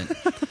 but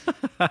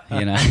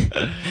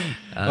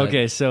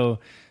okay, so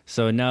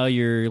now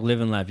you're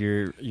living life.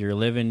 You're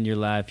living your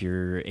life.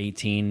 You're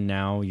 18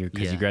 now.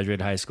 Because you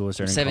graduated high school,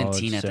 starting 17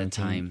 college, at that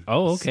time.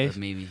 Oh, okay, so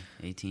maybe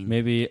 18.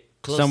 Maybe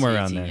close somewhere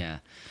to 18, around there. Yeah.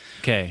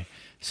 Okay,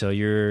 so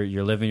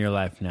you're living your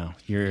life now.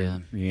 You're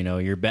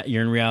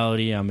in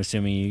reality. I'm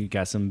assuming you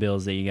got some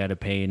bills that you got to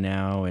pay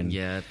now, and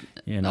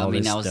and all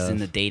this I was stuff. in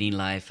the dating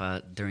life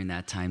during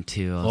that time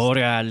too.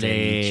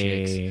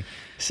 Orale.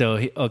 So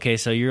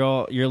so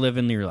you're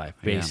living your life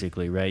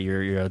basically, right?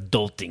 You're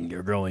adulting.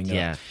 You're growing up.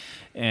 Yeah.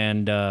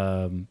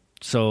 And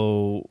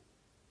so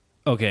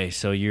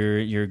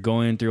you're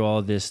going through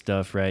all this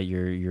stuff, right?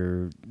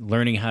 You're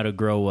learning how to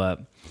grow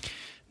up.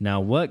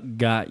 Now, what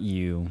got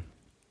you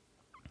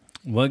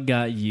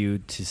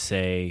to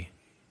say,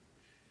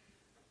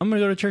 I'm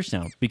going to go to church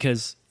now?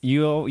 Because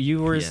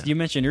you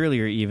mentioned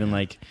earlier, even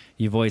like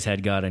you've always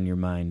had God on your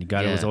mind.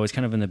 God was always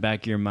kind of in the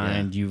back of your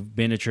mind. Yeah. You've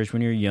been to church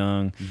when you were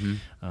young,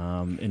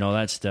 and all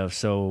that stuff.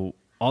 So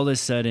all of a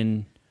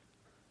sudden,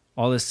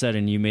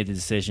 you made the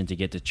decision to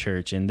get to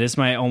church, and this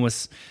might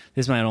almost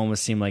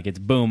seem like it's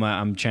boom.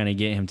 I'm trying to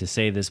get him to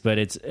say this, but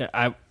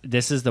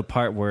this is the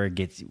part where it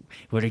gets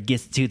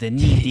to the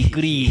nitty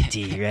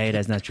gritty, right?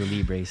 As Nacho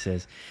Libre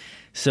says.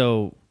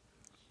 So,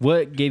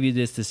 what gave you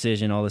this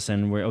decision all of a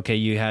sudden? Where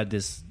you had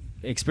this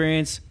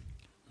experience,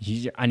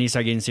 I need to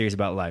start getting serious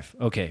about life.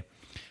 Okay,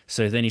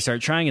 so then you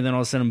start trying, and then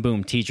all of a sudden,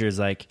 boom, teacher's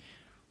like,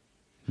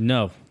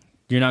 no.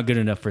 You're not good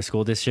enough for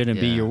school. This shouldn't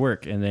be your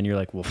work. And then you're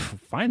like, well,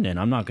 fine then.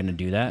 I'm not going to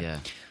do that. Yeah.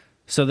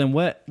 So then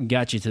what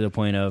got you to the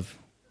point of,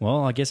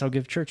 well, I guess I'll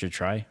give church a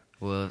try?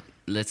 Well,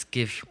 let's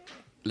get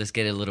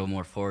a little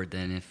more forward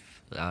then,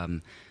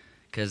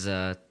 because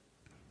I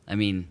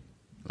mean,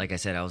 like I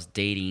said, I was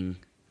dating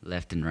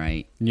left and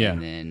right. Yeah.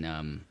 And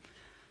then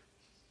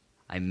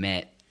I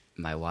met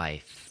my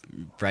wife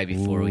right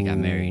before we got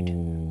married.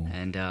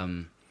 And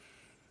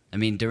I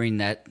mean, during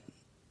that,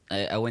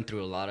 I went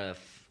through a lot of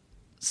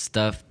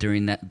stuff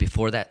during that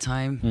before that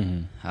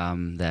time.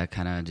 That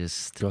kind of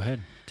just Go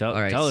ahead. Tell,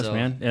 All right, tell us, so-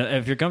 man.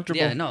 If you're comfortable.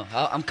 Yeah, no,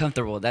 I'm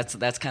comfortable. That's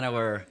kind of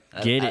where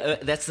Get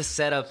it. that's the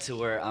setup to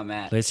where I'm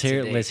at. Let's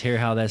hear. today. Let's hear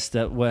how that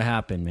stuff. What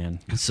happened, man?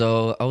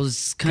 So I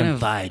was kind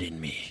Confide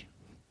in me.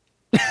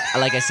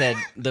 of like I said,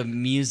 the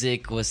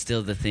music was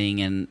still the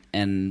thing, and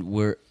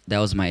that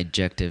was my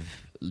objective.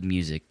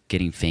 Music,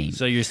 getting fame.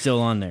 So you're still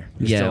on there.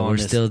 You're Yeah, still on we're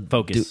this still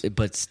focused.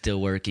 but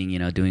still working. You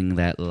know, doing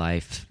that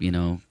life. You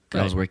know,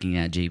 I was Right. working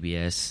at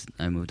JBS.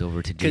 I moved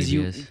over to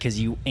JBS. Because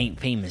you ain't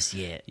famous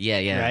yet.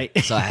 Yeah. Right?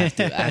 So I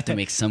have to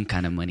make some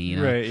kind of money. You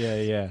know. Right.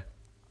 Yeah.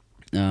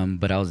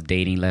 But I was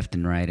dating left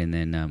and right, and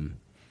then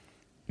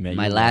Met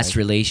my your last wife.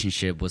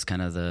 relationship was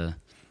kind of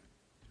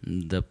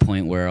the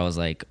point where I was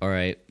like, all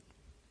right,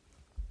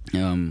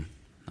 I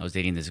was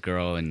dating this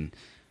girl and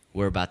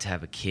we're about to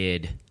have a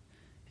kid,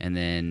 and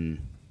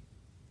then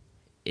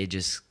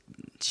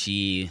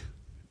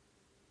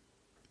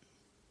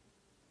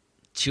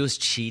she was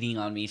cheating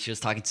on me. She was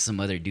talking to some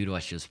other dude while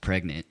she was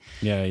pregnant.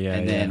 Yeah.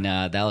 And then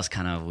that was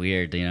kind of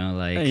weird, you know,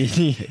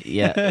 like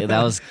yeah,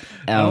 that was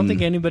I don't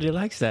think anybody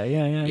likes that.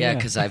 Yeah. yeah,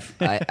 because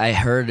I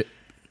heard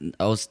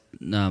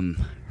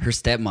her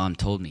stepmom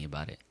told me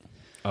about it.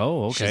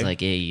 Oh, okay. She's like,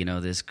 hey, you know,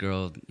 this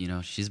girl, you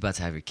know, she's about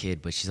to have her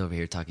kid, but she's over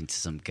here talking to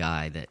some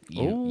guy that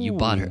you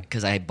bought her,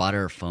 because I bought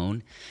her a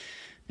phone,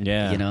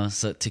 yeah. you know,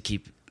 so to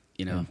keep,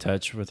 you know, in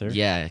touch with her.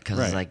 yeah, because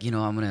I was Right. like, you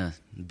know, I'm gonna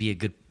be a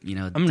good, you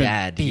know, gonna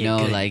dad, be you a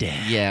know, good like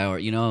dad. yeah, or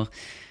you know,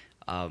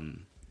 and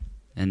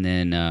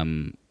then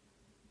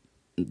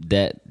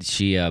that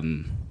she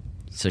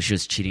so she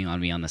was cheating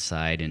on me on the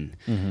side and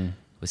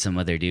with some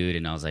other dude,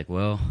 and I was like,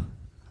 well,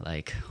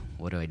 like,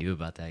 what do I do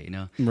about that, you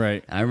know?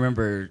 Right. I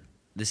remember,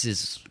 this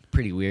is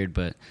pretty weird,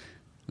 but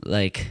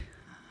like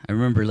I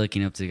remember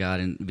looking up to God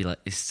and be like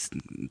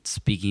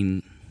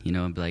speaking, you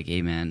know, and be like,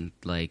 hey man,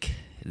 like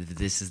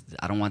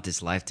I don't want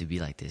this life to be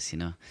like this, you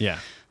know? Yeah.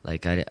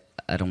 Like I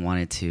don't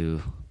want it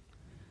to,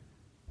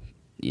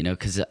 you know,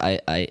 because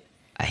I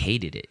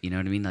hated it, you know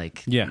what I mean?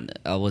 Like Yeah.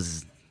 I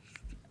was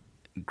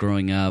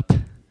growing up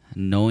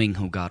knowing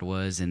who God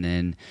was, and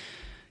then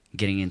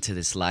getting into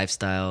this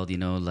lifestyle, you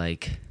know,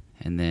 like,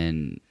 and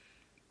then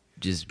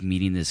just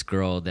meeting this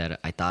girl that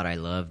I thought I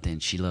loved,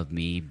 and she loved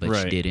me, but she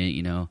Right. didn't,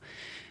 you know?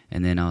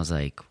 And then I was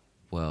like,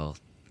 well,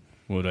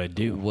 What do I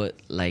do? what,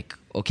 like,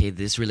 okay,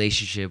 this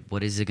relationship,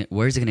 where is it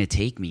going to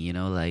take me, you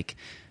know? Like,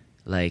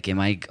 am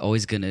I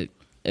always going to,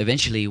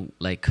 eventually,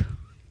 like,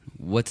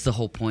 what's the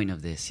whole point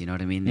of this, you know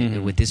what I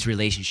mean? With this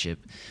relationship,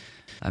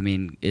 I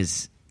mean,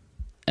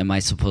 am I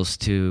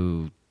supposed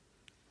to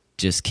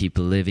just keep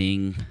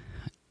living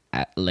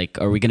like,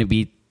 are we going to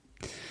be,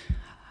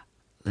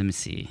 let me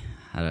see,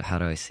 how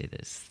do I say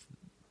this?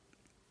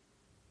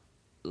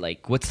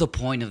 Like, what's the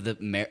point of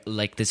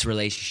like this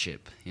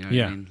relationship? You know what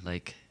Yeah. I mean?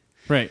 Like,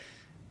 Right.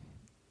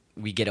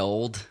 we get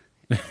old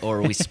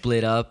or we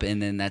split up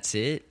and then that's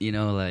it, you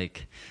know,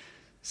 like,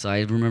 so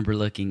I remember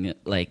looking at,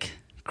 like,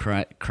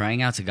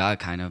 crying out to God,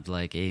 kind of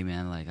like, hey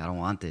man, like, I don't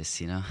want this,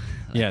 you know?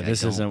 Like, Yeah. I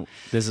This don't.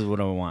 is what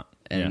I want.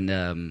 And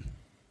yeah.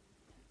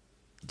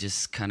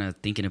 just kind of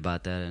thinking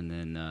about that, and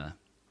then a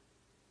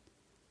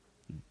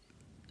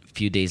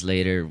few days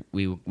later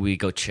we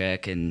go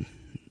check, and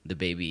the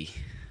baby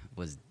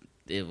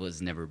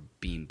was never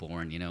being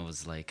born, you know? It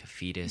was like a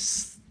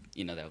fetus,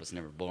 you know, that was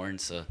never born.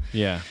 So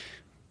Yeah.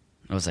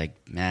 I was like,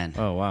 man.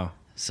 Oh wow.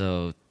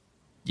 So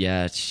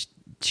yeah,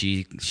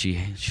 she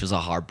was all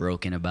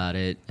heartbroken about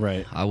it.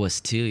 Right. I was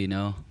too, you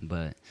know,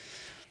 but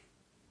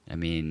I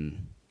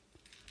mean,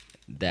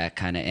 that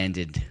kind of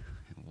ended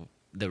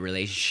the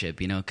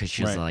relationship, you know, because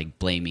she was Right. like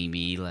blaming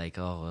me, like,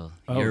 oh well,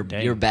 Oh,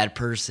 dang. you're a bad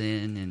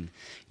person and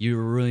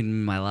you're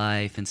ruining my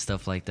life and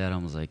stuff like that. I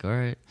was like, all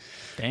right,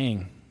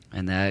 Dang.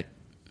 and that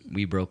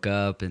we broke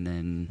up, and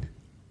then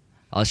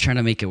I was trying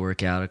to make it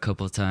work out a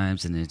couple of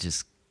times, and it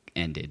just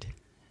ended.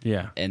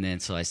 Yeah. And then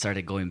so I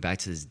started going back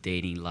to this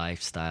dating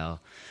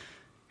lifestyle,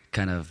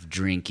 kind of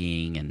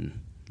drinking and,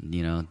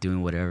 you know,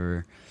 doing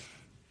whatever.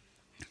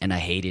 And I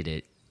hated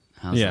it.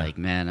 I was Yeah. like,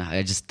 man,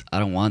 I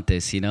don't want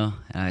this, you know?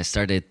 And I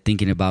started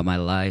thinking about my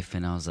life,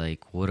 and I was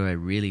like, what do I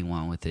really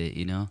want with it,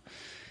 you know?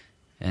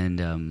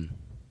 And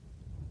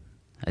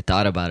I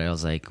thought about it. I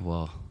was like,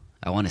 well,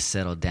 I want to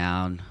settle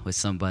down with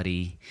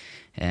somebody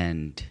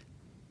and,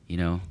 you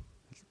know,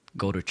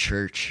 go to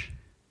church.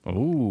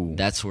 Ooh.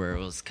 That's where it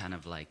was kind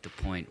of like the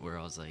point where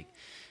I was like,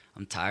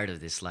 I'm tired of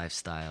this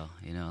lifestyle,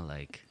 you know,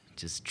 like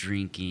just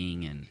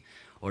drinking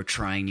or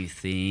trying new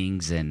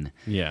things, and,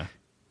 Yeah.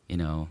 you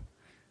know,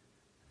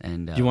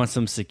 and You want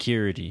some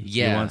security.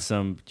 yeah. You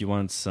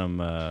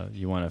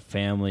want a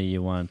family.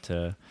 You want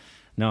to.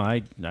 No, I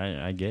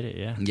get it.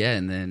 Yeah. yeah.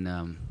 And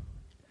then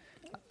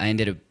I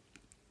ended up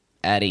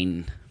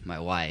adding my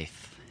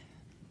wife,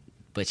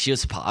 but she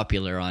was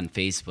popular on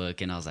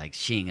Facebook, and I was like,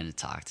 she ain't gonna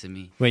talk to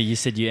me Wait, you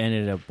said you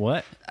ended up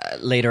what?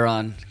 later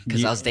on,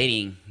 because You- I was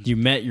dating. You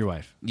met your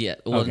wife. Yeah,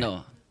 well, Okay.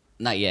 no,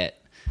 not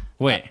yet.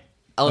 Wait.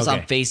 I was Okay.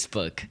 on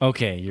Facebook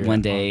Okay. You're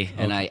one day,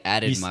 and okay. I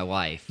added You my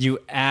wife. You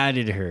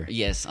added her.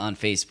 Yes, on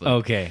Facebook.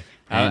 Okay.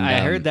 And, I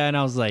heard that and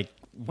I was like,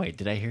 Wait,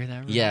 did I hear that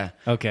right? Yeah.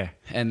 Okay.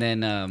 And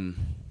then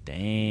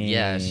Dang.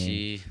 yeah,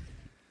 she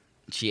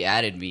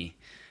added me,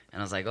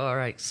 and I was like, oh, all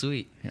right,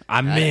 sweet.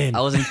 I'm in.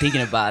 I wasn't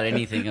thinking about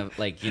anything of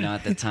like,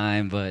 at the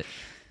time, but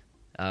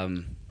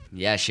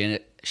yeah,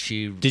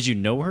 she Did you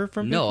know her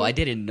from no, before? I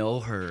didn't know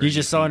her. or You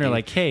just saw her and you're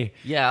anything, like, hey,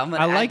 dude. Yeah, I'm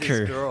gonna I add like this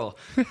her. girl.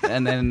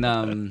 And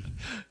then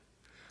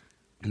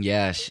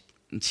yeah,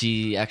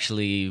 she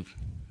actually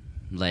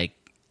like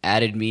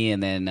added me,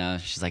 and then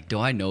she's like, do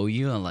I know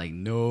you? I'm like,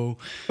 no.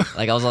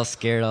 Like, I was all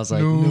scared. I was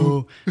like,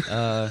 no.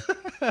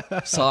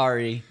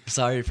 Sorry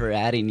for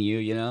adding you,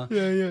 Yeah.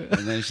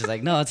 And then she's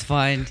like, no, it's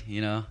fine,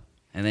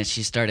 and then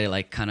she started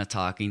like kind of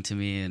talking to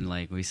me, and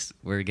like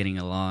we're getting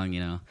along,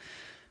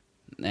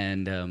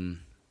 and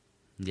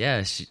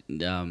yeah,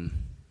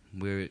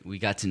 we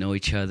got to know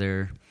each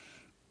other.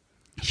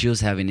 She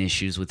was having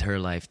issues with her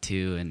life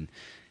too, and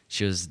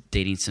she was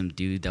dating some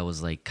dude that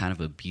was like kind of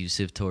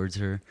abusive towards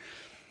her.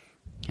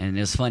 And it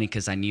was funny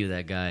because I knew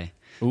that guy.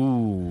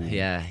 Ooh.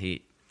 Yeah,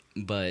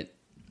 but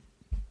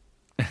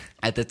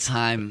at the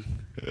time,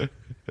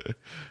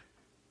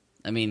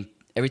 I mean,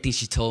 everything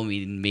she told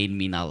me made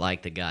me not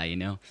like the guy,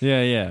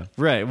 Yeah.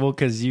 Right. Well,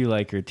 because you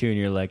like her too, and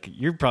you're like,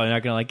 you're probably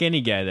not gonna like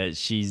any guy that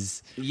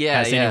she's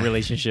has any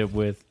relationship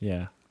with.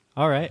 Yeah.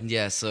 All right.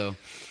 Yeah, so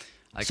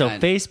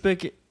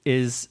Facebook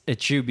is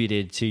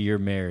attributed to your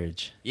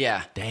marriage.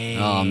 Yeah. Dang.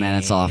 Oh man,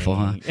 that's awful,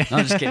 huh? No,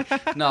 I'm just kidding.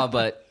 No,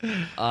 but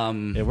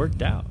It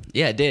worked out.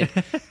 yeah, it did.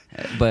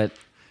 But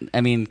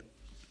I mean,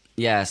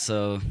 yeah,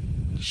 so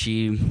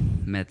she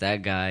met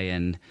that guy,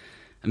 and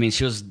I mean,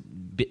 she was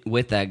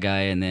with that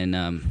guy, and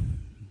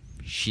then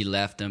she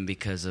left him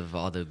because of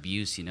all the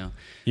abuse,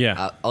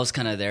 Yeah. I was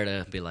kind of there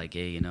to be like,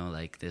 hey,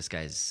 like this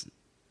guy's,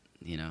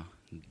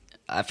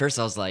 at first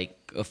I was like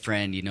a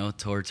friend,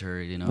 towards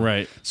her,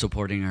 Right.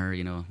 supporting her,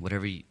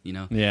 whatever,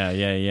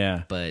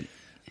 Yeah. but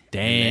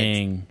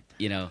Dang.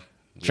 we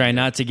Try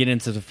not to get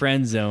into the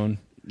friend zone.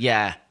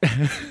 Yeah.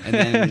 And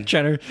then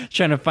trying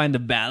to find the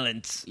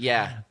balance.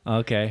 yeah.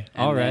 Okay.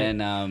 And All right.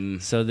 then,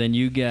 So then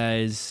you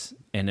guys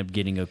end up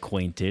getting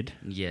acquainted.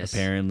 Yes.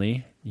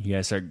 Apparently, you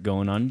guys start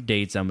going on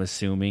dates. I'm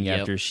assuming Yep.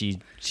 after she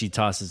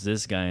tosses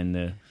this guy in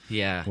the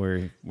yeah.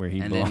 where he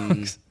And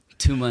belongs. then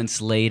 2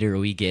 months later,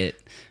 we get.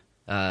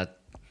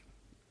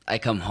 I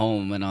come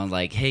home and I'm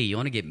like, "Hey, you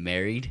want to get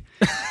married?"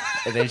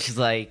 And then she's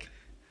like,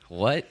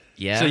 "What?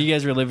 Yeah." So you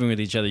guys were living with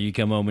each other. You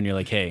come home and you're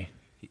like, "Hey,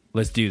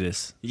 let's do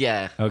this."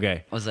 yeah.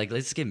 Okay. I was like,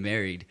 "Let's get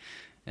married,"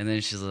 and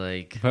then she's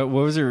like, What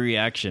was her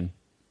reaction?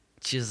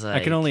 "She's like,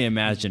 I can only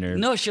imagine her.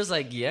 No, she was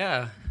like,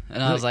 "Yeah,"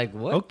 and I was like,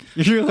 "What?" Okay.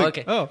 You're like,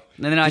 Okay. oh.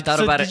 And then I thought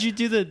so about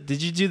did it.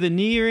 Did you do the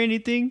knee or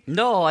anything?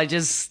 No, I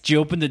just Did you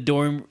open the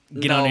door and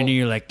get on No. your knee?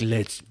 You're like,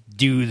 let's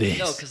do this.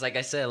 no, because like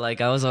I said,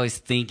 like I was always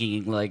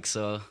thinking, like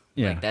so.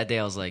 Yeah. Like that day,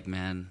 I was like,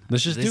 "Man,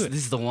 Let's just this, do it." This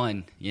is the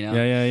one,"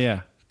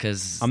 Yeah.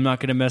 Because I'm not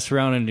gonna mess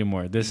around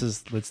anymore. This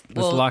is let's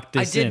lock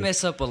this I in. did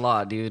mess up a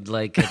lot, dude.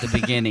 Like at the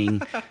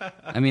beginning,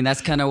 I mean, that's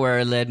kind of where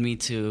it led me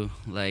to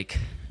like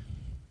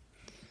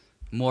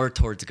more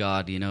towards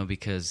God,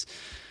 because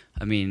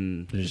I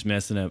mean, You're just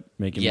messing up,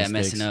 making yeah,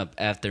 mistakes. messing up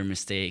after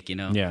mistake,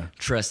 Yeah.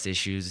 trust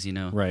issues,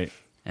 Right.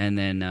 and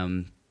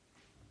then,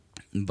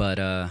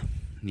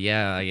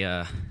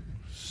 yeah,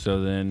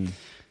 So then,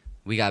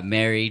 we got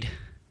married,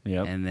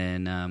 yep. and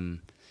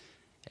then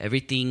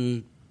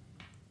everything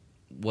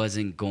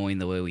wasn't going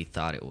the way we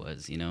thought it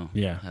was,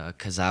 Yeah.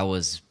 because I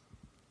was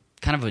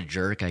kind of a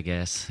jerk, I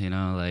guess,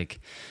 like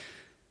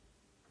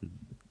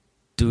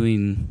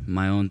doing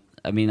my own.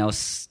 I mean, I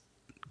was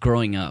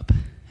growing up.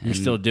 You're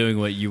still doing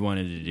what you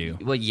wanted to do.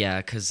 Well, yeah,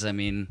 because I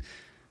mean,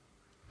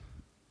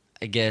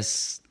 I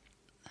guess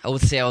I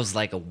would say I was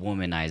like a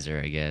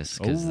womanizer, I guess,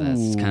 because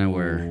that's kind of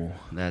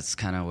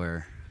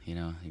where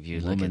if you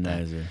look at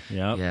that, Womanizer.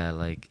 Yep. yeah,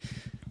 like,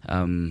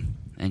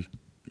 and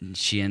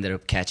she ended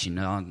up catching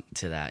on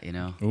to that,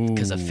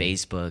 because of Ooh.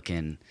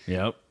 Facebook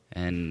Yep.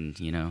 and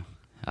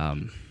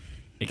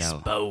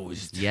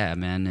Exposed. yeah,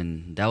 man,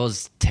 and that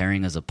was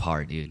tearing us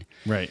apart, dude,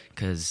 Right.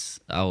 because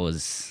I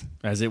was,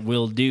 As it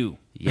will do.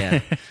 yeah.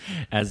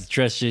 As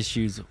trust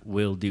issues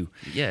will do.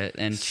 Yeah,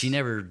 and she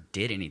never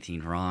did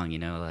anything wrong,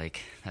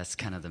 like that's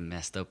kind of the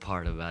messed up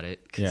part about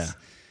it. 'Cause,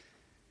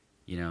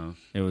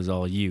 It was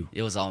all you.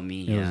 it was all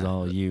me. It was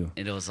all you.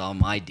 It was all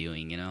my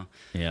doing,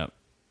 Yep.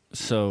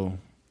 So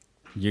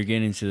you're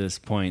getting to this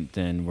point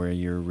then where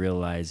you're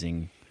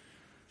realizing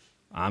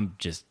I'm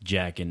just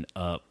jacking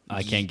up.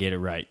 I can't get it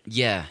right.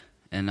 Yeah,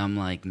 and I'm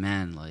like,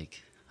 man,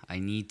 like I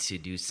need to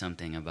do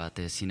something about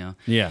this,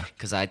 Yeah.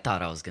 because I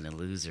thought I was gonna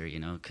lose her,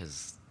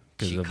 because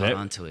 'Cause she of caught it?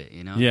 onto it,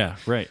 Yeah,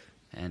 right.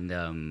 and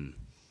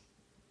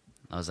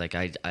I was like,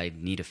 I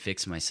need to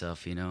fix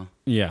myself,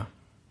 Yeah.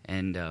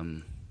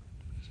 and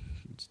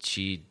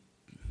she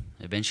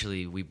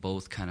eventually we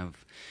both kind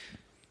of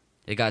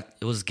it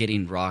was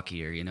getting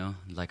rockier,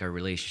 like our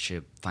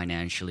relationship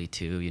financially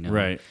too,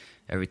 Right.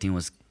 everything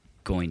was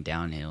going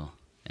downhill,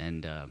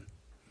 and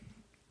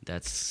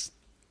that's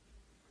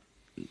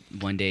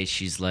one day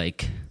she's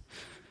like,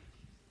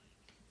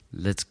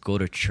 let's go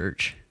to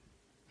church,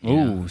 you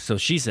know? Oh, so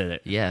she said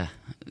it. Yeah,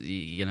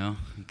 you know,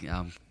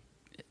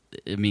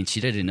 I mean, she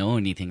didn't know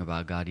anything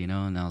about God, you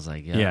know, and I was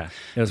like, Yeah,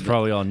 it was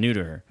probably all new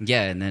to her.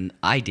 yeah, and then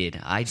I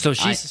did. So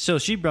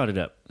she brought it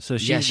up. So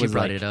she she was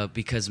brought like, it up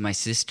because my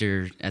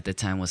sister at the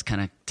time was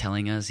kind of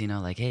telling us, you know,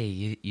 like,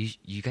 hey,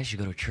 you guys should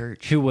go to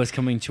church. who was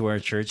coming to our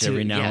church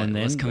every now and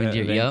then. Was coming to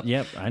your, event-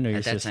 yep. I know your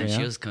At that sister. time, yeah.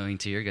 she was coming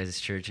to your guys'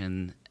 church,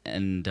 and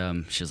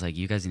she was like,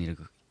 you guys need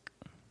to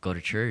go to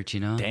church, you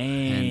know.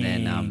 And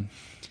then Dang.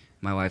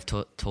 my wife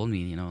told me,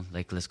 you know,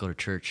 like, let's go to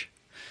church,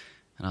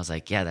 and I was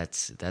like, yeah,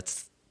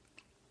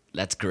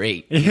 that's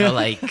great, you know,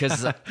 like,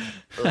 because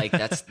like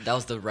that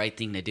was the right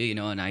thing to do, you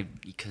know, and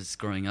because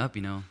growing up,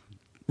 you know,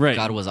 Right.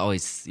 God was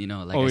always, you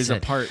know, like Always I a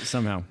said, part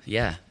somehow.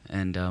 yeah,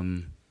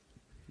 and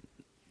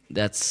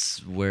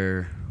that's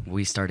where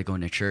we started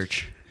going to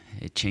church.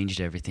 It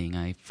changed everything.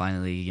 I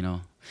finally, you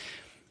know,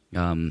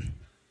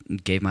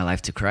 gave my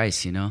life to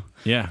Christ, you know.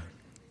 Yeah.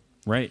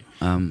 Right.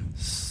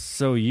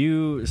 So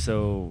your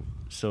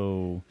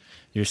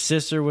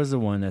sister was the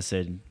one that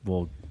said,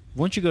 well,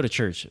 why don't you go to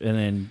church? And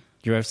then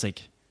your wife's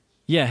like,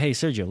 yeah, hey,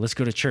 Sergio, let's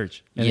go to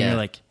church. And then Yeah. you're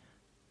like,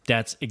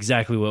 that's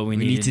exactly what we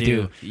need to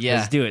do. Yeah.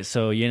 Let's do it.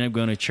 So you end up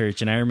going to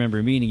church. And I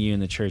remember meeting you in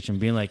the church and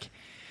being like,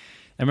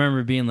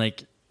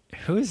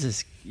 who is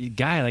this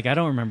guy? Like, I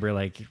don't remember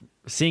like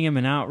seeing him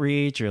in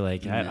outreach or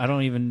like, I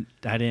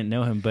didn't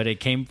know him, but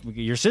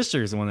your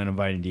sister is the one that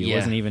invited you. It Yeah.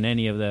 wasn't even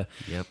any of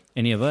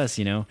us,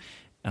 you know?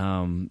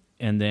 And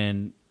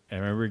then I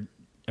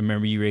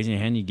remember you raising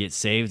your hand, you get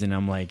saved, and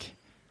I'm like,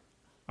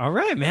 all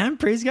right, man,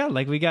 praise God.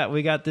 Like we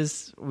got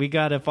this, we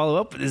got to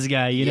follow up with this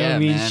guy, you know. Yeah,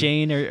 Me and man.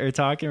 Shane are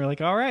talking. We're like,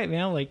 all right,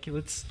 man, like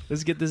let's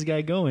get this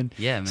guy going.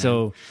 Yeah, man.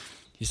 So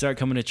you start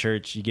coming to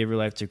church, you give your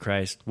life to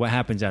Christ. What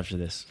happens after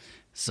this?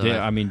 So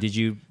Did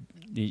you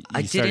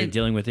I started didn't-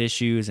 dealing with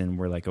issues and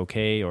we're like,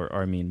 okay, or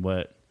I mean,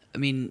 what? I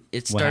mean,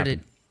 it What started.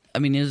 happened? I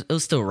mean, it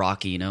was still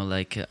rocky, you know.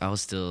 Like I was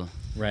still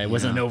Right, it you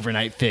wasn't know. an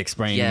overnight fix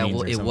by any Yeah, means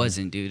well, or it something.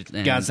 wasn't, dude.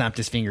 And- God snapped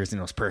his fingers and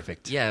it was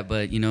perfect. Yeah,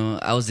 but you know,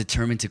 I was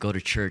determined to go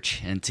to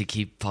church and to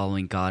keep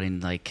following God,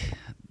 and like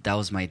that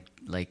was my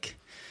like.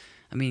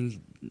 I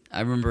mean,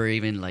 I remember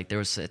even like there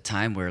was a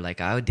time where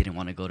like I didn't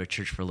want to go to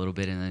church for a little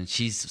bit, and then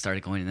she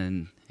started going, and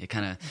then it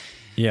kind of.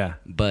 Yeah.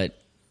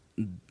 But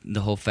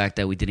the whole fact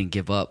that we didn't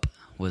give up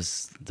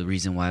was the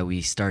reason why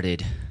we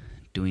started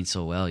doing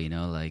so well, you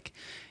know, like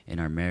in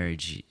our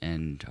marriage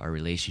and our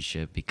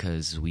relationship,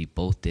 because we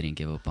both didn't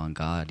give up on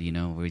God, you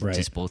know. We Right.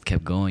 just both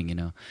kept going, you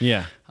know.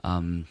 Yeah.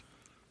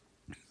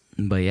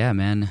 But yeah,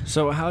 man.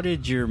 So how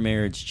did your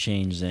marriage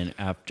change then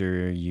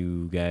after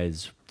you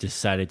guys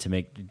decided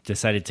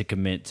to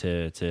commit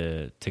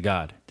to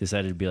God?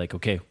 Decided to be like,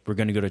 okay, we're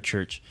going to go to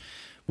church.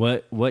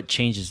 What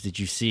changes did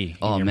you see?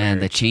 Oh in your man,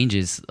 the marriage?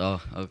 changes.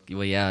 Oh, okay,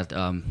 well, yeah.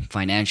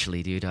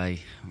 Financially, dude, I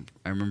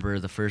remember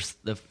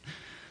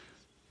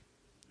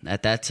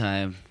at that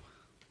time,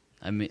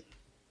 I mean,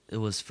 it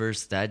was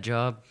first that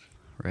job,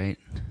 right?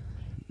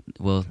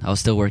 Well, I was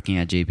still working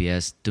at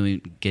JBS,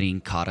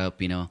 getting caught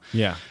up, you know.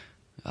 Yeah.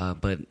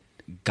 But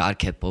God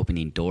kept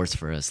opening doors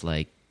for us.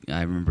 Like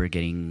I remember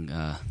getting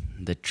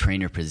the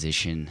trainer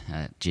position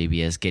at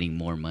JBS, getting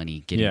more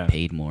money, getting Yeah.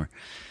 paid more.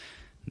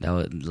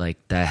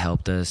 That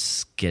helped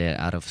us get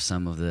out of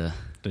some of the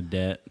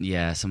debt.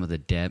 yeah, some of the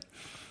debt.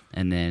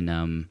 And then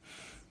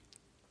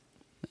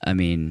I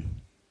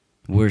mean,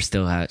 she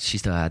still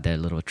had that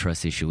little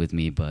trust issue with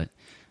me, but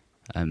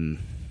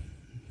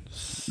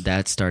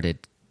that started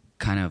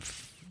kind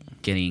of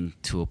getting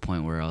to a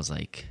point where I was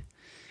like,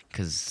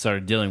 because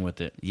Started dealing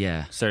with it.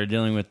 yeah,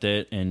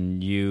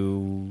 And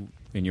you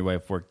and your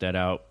wife worked that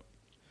out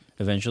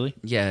eventually.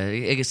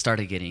 it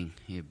started getting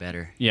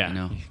better. Yeah. you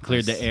know,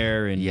 Cleared the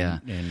air and Yeah.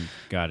 and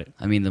got it.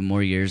 I mean, the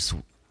more years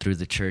through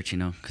the church, you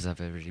know, because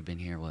I've already been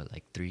here,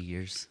 like 3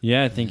 years.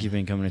 Yeah, I think you've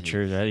been coming to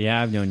church.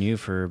 I've known you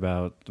for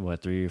about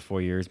 3 or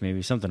 4 years,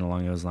 maybe something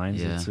along those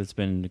lines. Yeah. It's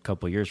been a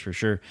couple of years for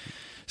sure.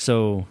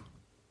 So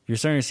you're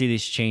starting to see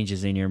these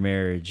changes in your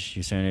marriage.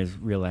 You're starting to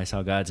realize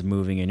how God's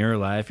moving in your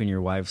life and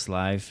your wife's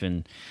life,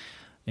 and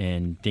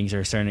things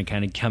are starting to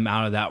kind of come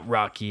out of that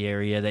rocky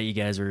area that you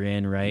guys were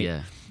in, right?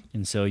 Yeah.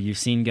 And so you've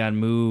seen God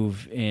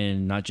move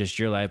in not just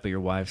your life, but your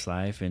wife's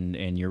life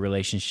and your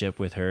relationship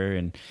with her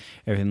and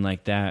everything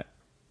like that.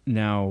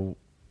 Now,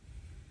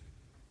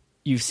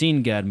 you've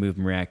seen God move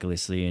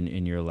miraculously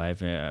in your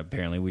life.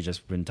 Apparently, we've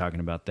just been talking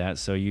about that.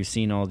 So you've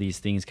seen all these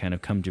things kind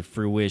of come to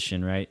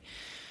fruition, right?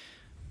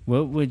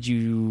 What would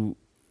you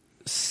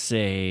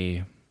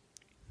say?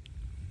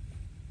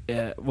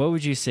 What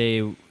would you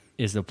say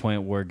is the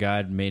point where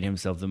God made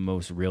himself the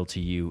most real to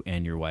you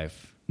and your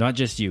wife? Not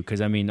just you,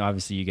 because I mean,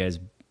 obviously, you guys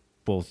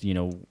both,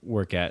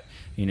 work at,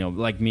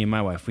 like me and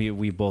my wife,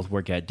 we both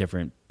work at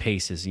different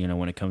paces,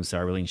 when it comes to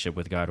our relationship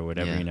with God or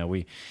whatever.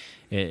 Yeah.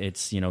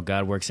 It's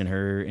God works in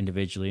her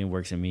individually and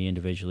works in me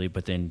individually,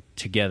 but then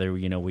together,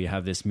 we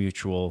have this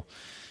mutual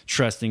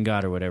trust in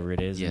God or whatever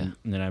it is. Yeah.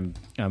 And then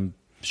I'm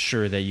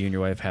sure that you and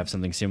your wife have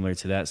something similar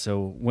to that.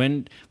 So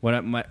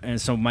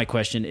my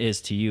question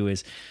is to you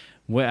is,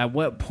 at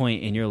what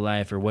point in your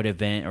life or what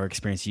event or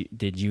experience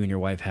did you and your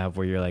wife have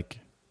where you're like,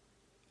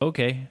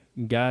 okay,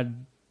 God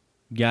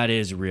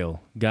is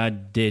real.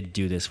 God did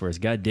do this for us.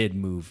 God did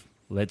move.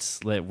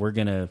 We're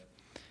gonna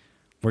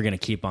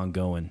keep on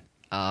going.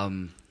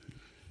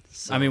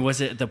 So, I mean,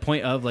 was it the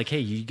point of like, hey,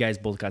 you guys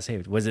both got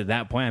saved? Was it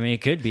that point? I mean,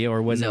 it could be,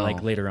 or was it No.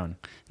 like later on?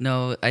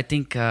 no, I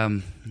think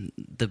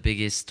the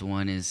biggest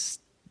one is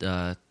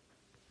I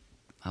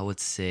would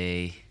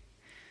say.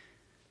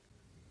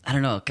 I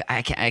don't know.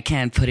 I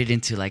can't put it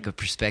into like a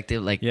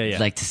perspective, like Yeah.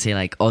 like to say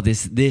like, oh,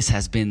 this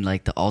has been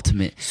like the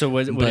ultimate. So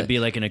would But- it be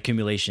like an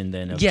accumulation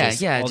then? Of yeah, just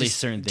yeah, all just, these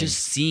certain things. just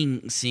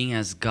seeing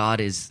as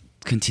God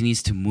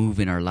continues to move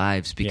in our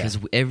lives, because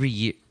Yeah. every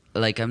year,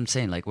 like I'm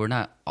saying, like we're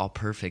not all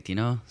perfect, you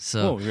know.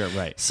 So Oh, yeah,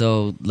 right.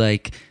 So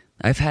like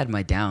I've had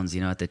my downs, you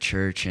know, at the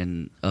church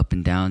and up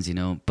and downs, you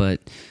know,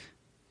 but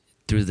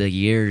through the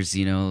years,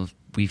 you know,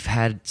 we've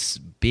had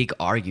big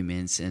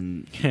arguments,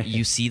 and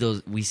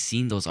we've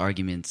seen those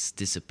arguments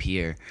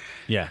disappear.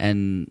 Yeah.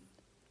 And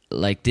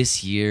like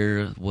this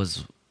year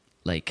was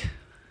like,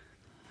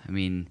 I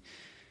mean,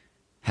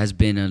 has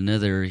been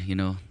another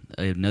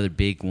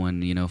big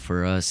one, you know,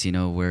 for us, you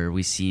know, where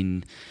I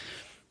seen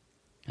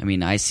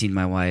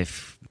my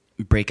wife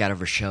break out of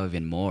her shell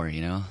even more,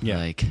 you know. Yeah.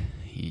 Like,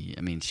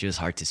 she was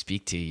hard to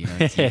speak to, you know.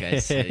 You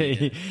guys,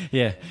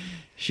 Yeah.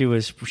 She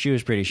was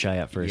pretty shy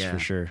at first, Yeah. for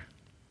sure.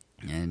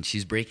 and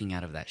she's breaking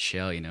out of that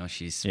shell, you know.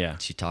 She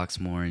talks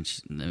more and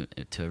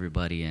to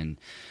everybody, and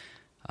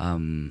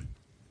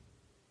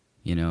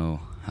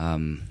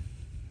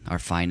our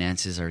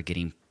finances are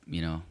getting,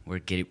 you know,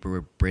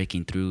 we're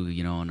breaking through,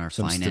 you know, on our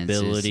Some finances.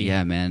 stability.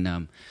 Yeah,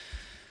 man.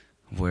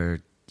 We're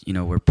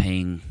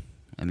paying.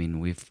 I mean,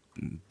 we've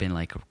been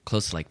like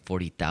close to like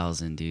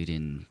 40,000, dude,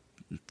 in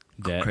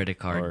Debt, credit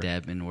card or-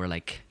 debt, and we're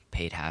like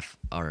paid half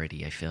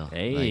already. I feel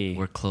Hey. like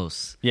we're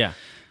close. Yeah.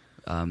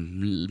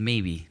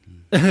 Maybe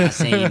not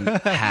saying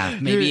half,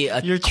 maybe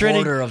a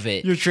quarter of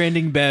it. You're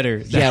trending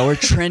better. Yeah, we're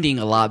trending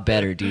a lot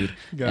better, dude.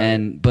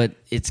 Got But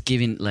it's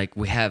giving, like,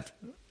 we have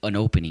an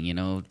opening, you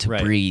know, to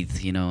Right. breathe,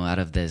 you know, out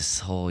of this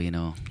whole, you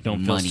know,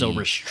 Don't money. feel so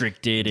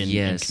restricted and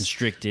Yes.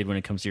 constricted when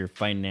it comes to your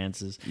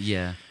finances.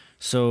 Yeah.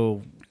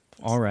 So,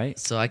 all right.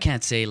 So I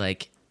can't say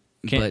like,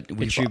 Can't but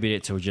we've attribute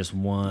it to just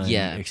one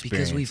yeah,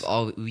 experience.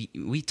 because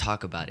we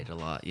talk about it a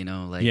lot, you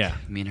know, like Yeah.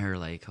 me and her,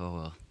 like,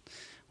 oh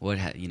well,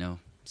 you know,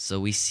 so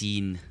we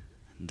seen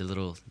the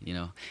little, you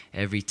know,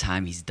 every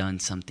time he's done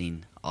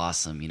something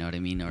awesome, you know what I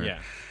mean, or Yeah.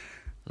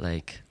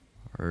 like,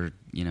 or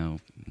you know,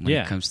 when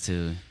Yeah. it comes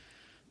to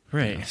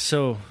Right. Yeah.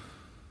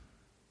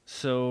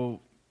 So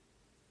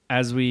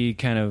as we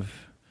kind of,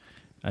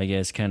 I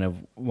guess, kind of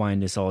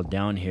wind this all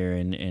down here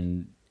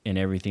and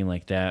everything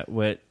like that,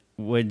 what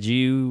would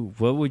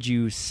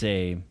you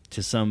say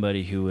to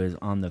somebody who is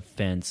on the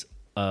fence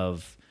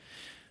of,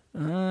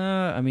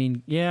 I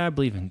mean, yeah, I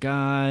believe in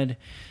God.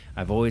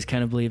 I've always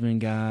kind of believed in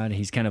God.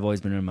 He's kind of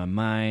always been in my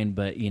mind,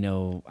 but you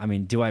know, I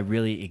mean, do I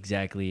really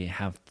exactly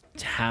have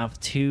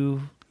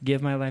to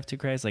give my life to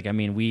Christ? Like, I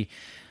mean, we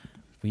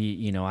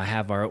you know,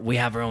 we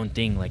have our own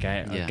thing. Like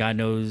Yeah. God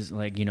knows,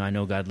 like, you know, I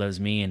know God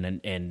loves me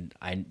and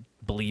I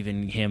believe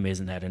in him.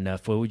 Isn't that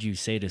enough? What would you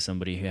say to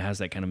somebody who has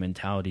that kind of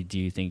mentality? Do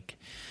you think,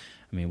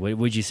 I mean, what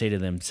would you say to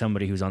them,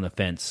 somebody who's on the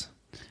fence?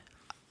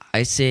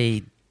 I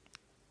say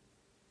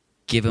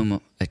give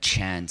him a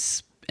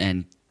chance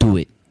and do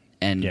it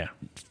and Yeah.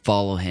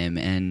 follow him,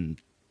 and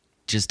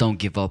just don't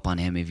give up on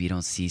him if you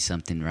don't see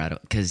something right.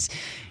 Because,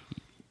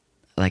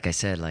 like I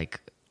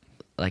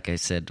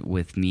said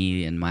with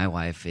me and my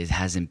wife, it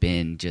hasn't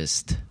been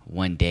just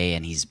one day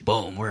and he's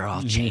boom, we're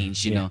all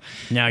changed, you Yeah. know.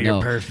 Now you're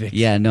No. perfect.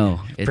 Yeah,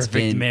 no, it's Perfect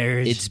been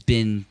marriage. It's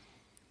been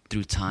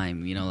through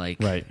time, you know, like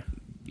Right.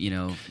 you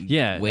know,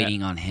 Yeah,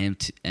 waiting on him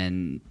to,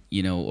 and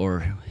you know, or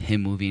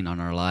him moving on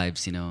our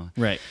lives, you know.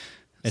 Right.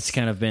 It's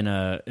kind of been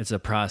it's a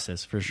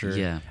process for sure.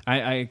 Yeah.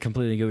 I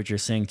completely get what you're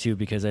saying too,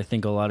 because I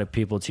think a lot of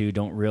people too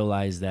don't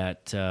realize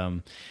that,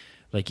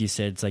 like you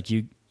said, it's like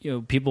you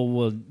know,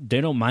 people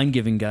they don't mind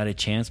giving God a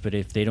chance, but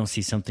if they don't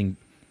see something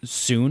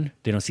soon,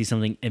 they don't see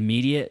something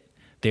immediate,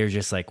 they're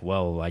just like,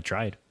 well, I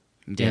tried.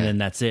 Yeah. And then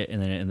that's it.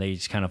 And they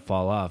just kind of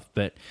fall off.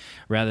 But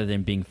rather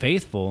than being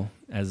faithful,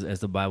 as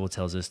the Bible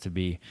tells us to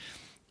be,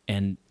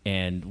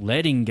 and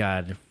letting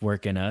God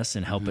work in us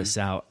and help us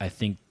out, I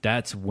think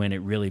that's when it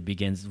really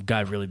begins.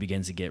 God really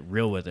begins to get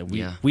real with it.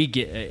 We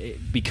get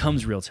it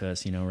becomes real to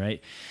us, you know,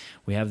 right?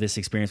 We have this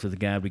experience with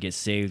God. We get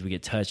saved. We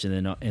get touched,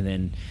 and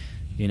then,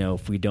 you know,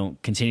 if we don't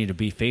continue to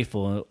be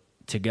faithful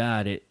to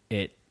God,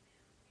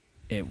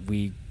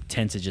 we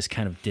tend to just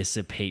kind of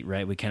dissipate,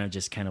 right? We kind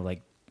of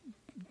like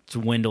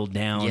dwindle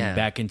down Yeah.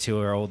 back into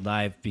our old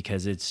life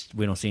because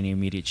we don't see any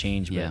immediate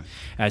change. But Yeah.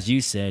 as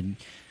you said,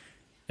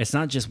 it's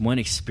not just one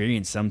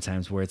experience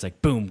sometimes where it's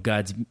like, boom,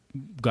 God's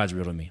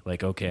real to me.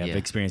 Like, okay, I've Yeah.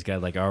 experienced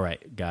God. Like, all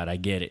right, God, I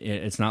get it.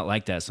 It's not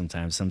like that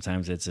sometimes.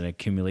 Sometimes it's an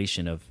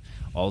accumulation of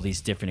all these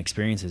different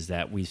experiences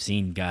that we've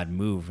seen God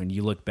move. And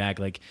you look back,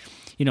 like,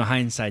 you know,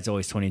 hindsight's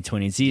always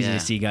 20/20. It's easy Yeah. to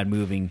see God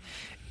moving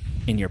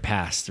in your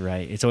past,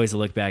 right? It's always to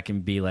look back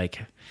and be like,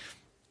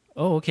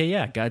 oh, okay,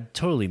 yeah, God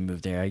totally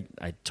moved there.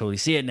 I totally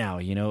see it now,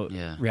 you know,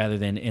 Yeah. rather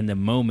than in the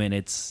moment,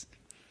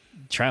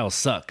 trials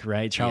suck,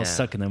 right? Trials Yeah.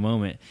 suck in the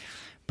moment,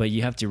 but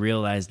you have to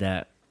realize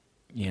that,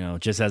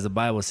 just as the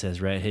Bible says,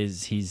 right?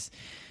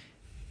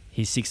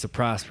 He seeks to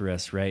prosper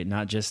us, right?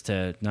 Not just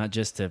to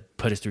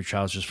put us through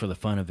trials just for the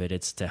fun of it.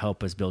 It's to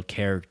help us build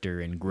character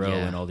and grow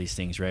Yeah. and all these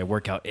things, right?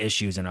 Work out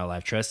issues in our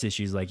life, trust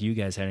issues like you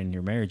guys had in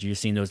your marriage. You've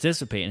seen those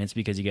dissipate, and it's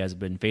because you guys have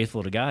been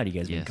faithful to God. You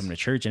guys have been Yes. coming to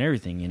church and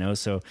everything,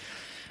 So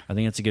I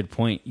think that's a good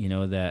point,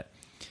 that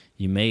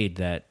you made,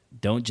 that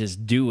don't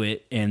just do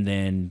it and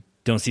then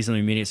don't see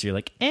something immediate. So you're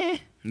like,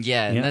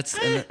 Yeah, and Yeah.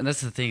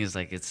 that's the thing is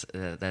like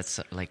that's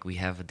like we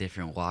have a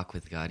different walk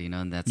with God,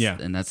 and Yeah.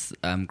 that's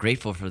I'm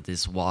grateful for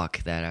this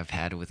walk that I've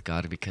had with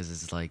God because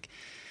it's like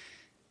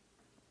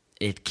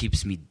it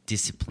keeps me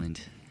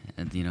disciplined,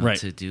 and Right.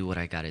 to do what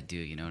I got to do,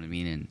 you know what I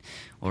mean, and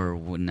or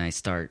when I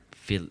start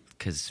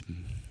because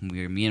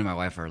me and my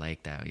wife are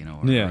like that,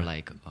 Yeah. we're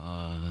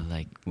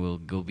like we'll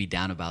go be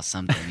down about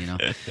something,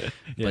 Yeah.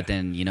 but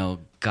then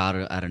God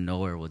out of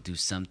nowhere will do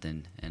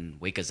something and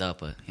wake us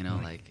up,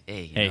 like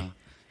hey, Hey,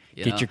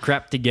 you get know? your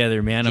crap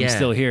together, man. I'm Yeah.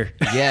 still here.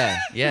 yeah,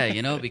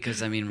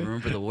 because I mean,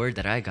 remember the word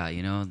that I got,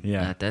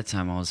 Yeah. at that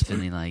time I was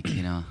feeling like,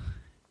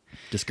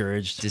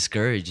 Discouraged,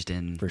 discouraged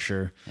and for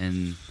sure.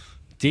 and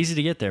It's easy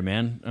to get there,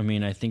 man. I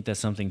mean, I think that's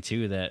something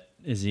too that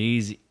is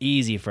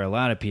easy for a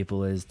lot of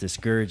people is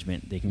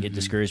discouragement. They can get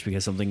discouraged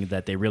because something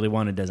that they really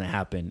wanted doesn't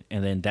happen,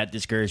 and then that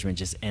discouragement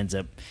just ends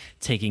up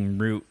taking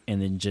root and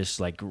then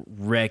just like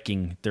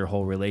wrecking their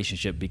whole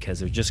relationship because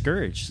they're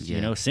discouraged.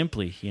 Yeah.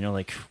 Simply,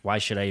 like why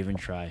should I even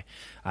try?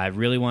 I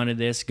really wanted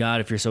this.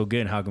 God, if you're so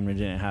good, how come it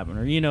didn't happen?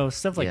 Or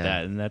stuff like Yeah.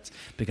 that, and that's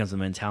becomes a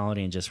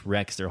mentality and just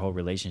wrecks their whole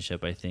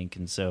relationship, I think.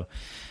 And so,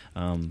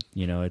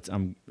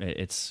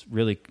 it's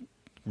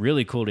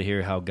really cool to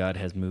hear how God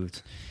has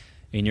moved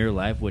in your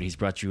life, what He's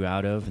brought you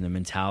out of, and the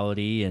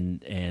mentality and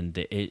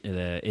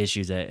the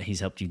issues that He's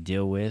helped you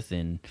deal with,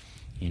 and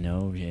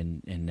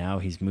and now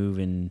He's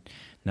moving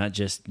not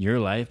just your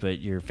life but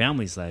your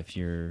family's life,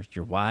 your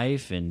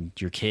wife and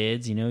your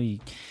kids. You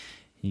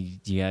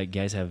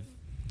guys have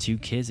 2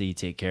 kids that you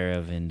take care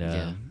of, and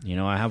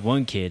Yeah. I have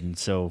 1 kid, and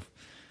so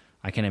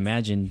I can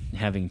imagine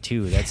having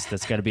 2.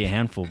 That's got to be a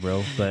handful,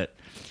 bro. But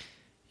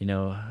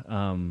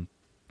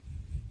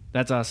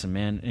that's awesome,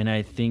 man. And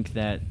I think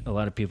that a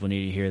lot of people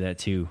need to hear that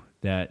too,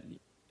 that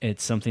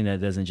it's something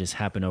that doesn't just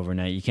happen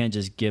overnight. You can't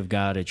just give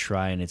God a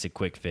try and it's a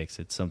quick fix.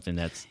 It's something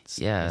that's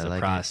yeah, a like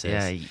process.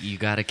 yeah, you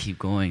got to keep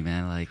going,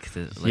 man.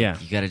 Yeah.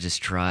 You got to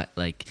just try.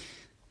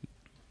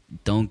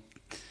 Don't.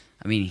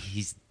 I mean,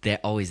 He's there,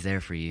 always there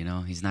for you.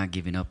 He's not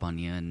giving up on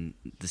you. And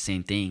the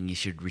same thing, you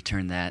should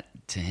return that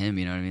to Him.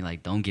 You know what I mean?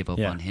 Like, don't give up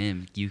Yeah. on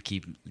Him. You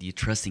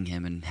trusting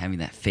Him and having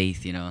that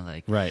faith.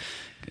 Right.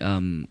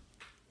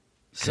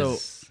 So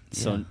 'cause,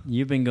 so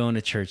you've been going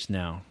to church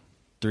now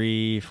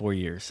 3-4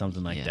 years,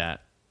 something like Yeah.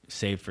 that.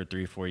 Saved for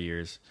 3-4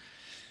 years.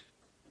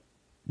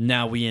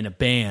 Now we in a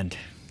band.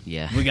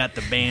 yeah, We got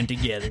the band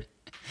together,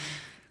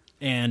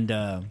 and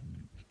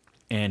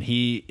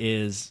he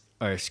is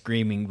our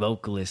screaming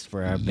vocalist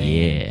for our band.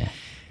 yeah,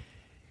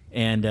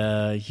 And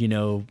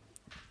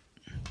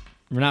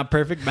we're not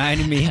perfect by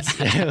any means.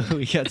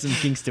 We got some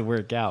kinks to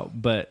work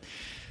out, but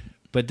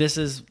this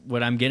is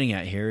what I'm getting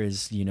at here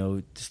is,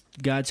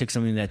 God took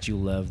something that you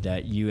love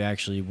that you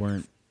actually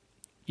weren't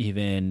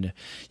even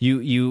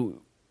you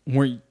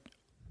weren't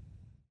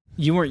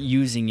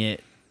using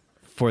it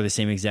for the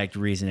same exact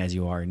reason as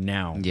you are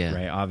now. Yeah.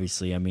 Right.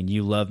 Obviously. I mean,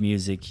 you love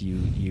music.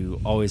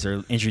 You always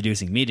are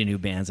introducing me to new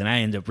bands, and I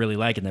end up really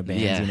liking the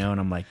bands, Yeah. and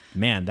I'm like,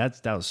 man,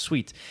 that was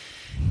sweet.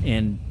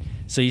 And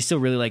so you still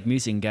really like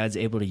music, and God's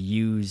able to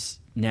use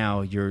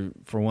now your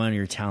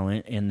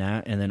talent in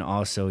that, and then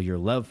also your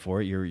love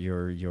for it,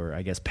 your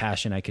I guess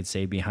passion, I could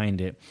say,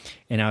 behind it.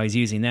 And now He's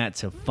using that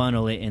to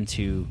funnel it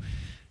into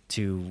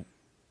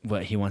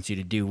what He wants you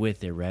to do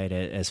with it, right?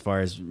 As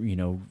far as,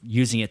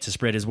 using it to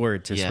spread His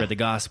word, to Yeah. spread the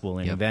gospel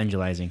and Yep.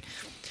 evangelizing.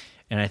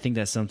 And I think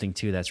that's something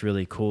too that's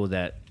really cool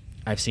that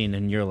I've seen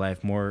in your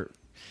life more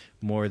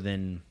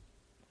than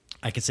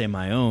I could say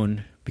my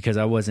own, because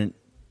I wasn't,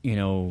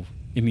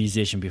 a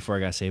musician before I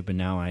got saved, but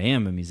now I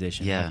am a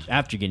musician Yeah.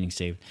 after getting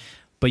saved.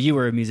 But you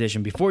were a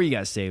musician before you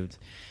got saved,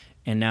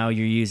 and now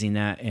you're using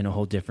that in a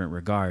whole different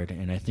regard.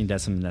 And I think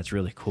that's something that's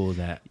really cool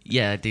that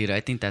yeah, dude. I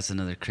think that's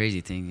another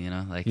crazy thing,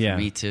 Yeah. for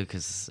me too.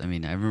 Because I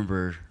mean, I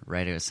remember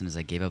right as soon as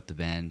I gave up the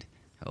band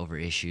over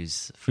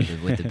issues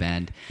with the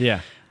band.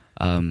 yeah.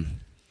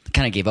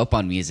 Kind of gave up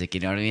on music,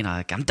 you know what I mean?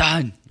 I'm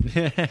done.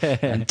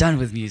 I'm done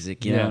with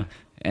music, you Yeah. know.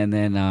 And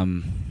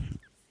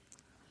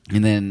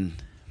then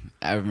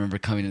I remember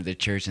coming to the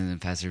church and then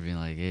pastor being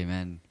like, "Hey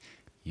man,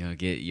 you want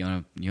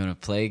to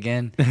play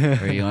again,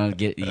 or you want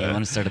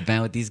to start a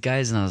band with these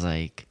guys?" And I was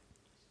like,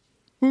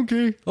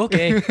 Okay.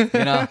 "Okay,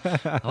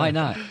 why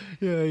not?"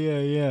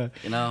 Yeah.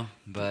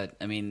 But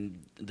I mean,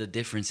 the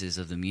differences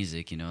of the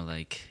music,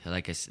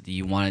 like I said,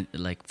 you wanted,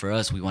 like for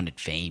us, we wanted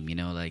fame,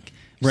 like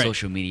Right.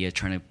 social media,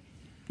 trying to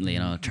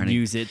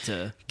Use it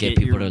to get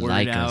people your to word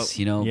like out. us,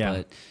 Yeah.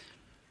 but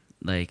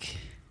like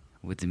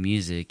with the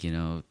music,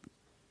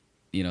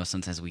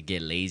 sometimes we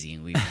get lazy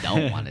and we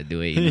don't want to do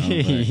it,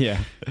 but,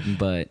 Yeah.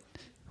 but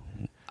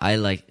I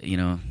like,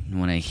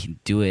 when I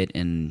do it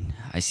and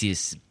I see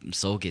a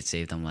soul get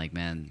saved, I'm like,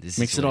 man, this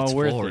Makes is it what all it's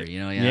worth for, it.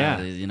 Yeah.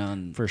 Yeah.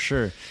 For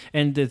sure.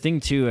 And the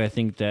thing too, I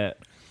think that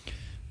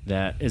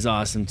is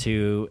awesome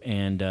too,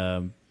 and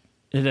I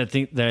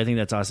think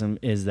that's awesome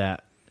is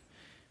that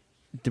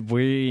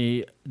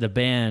the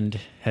band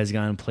has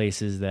gone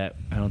places that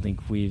I don't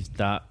think we've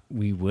thought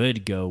we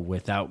would go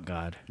without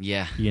God.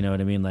 Yeah. You know what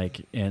I mean?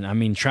 Like, and I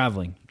mean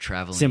traveling,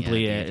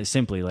 Simply,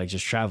 simply like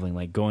just traveling,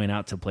 like going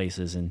out to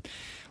places and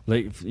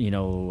like,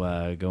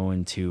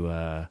 going to.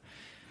 I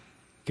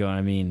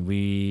mean,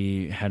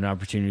 we had an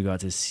opportunity to go out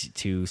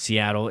to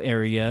Seattle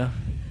area,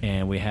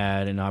 and we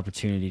had an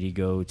opportunity to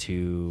go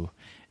to,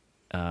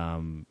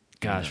 I'm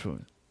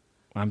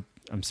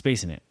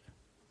spacing it.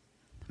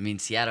 I mean,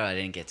 Seattle, I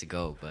didn't get to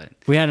go, but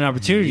We had an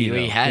opportunity.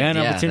 We had an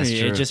opportunity. that's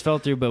true. It just fell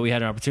through, but we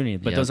had an opportunity.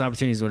 But Yep. those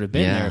opportunities would have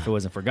been Yeah. there if it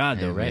wasn't for God,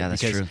 though, right? Yeah,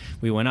 that's because true.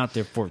 we went out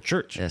there for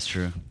church. that's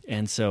true.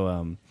 And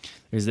so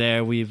there's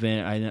there. We've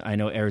been. I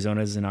know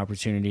Arizona is an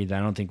opportunity that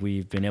I don't think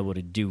we've been able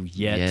to do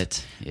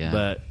yet. Yeah.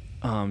 But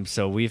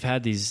so we've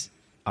had these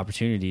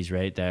opportunities,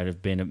 right, that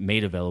have been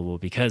made available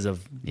because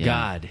of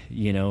God,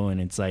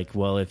 and it's like,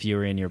 well, if you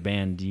were in your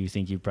band, do you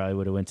think you probably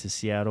would have went to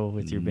Seattle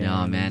with your band?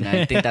 No, man.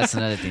 I think that's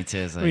another thing too.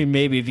 Is like, I mean,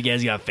 maybe if you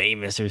guys got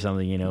famous or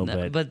something,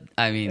 but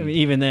I mean,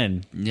 even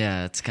then,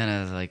 yeah, it's kind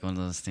of like one of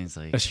those things.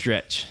 Like a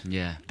stretch.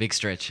 Yeah, big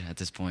stretch at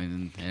this point,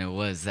 and it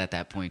was at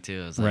that point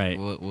too. It was like, Right.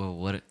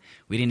 what?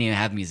 We didn't even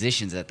have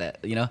musicians at that.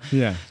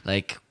 Yeah.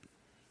 Like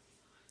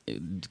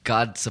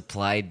God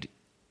supplied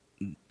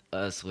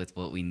us with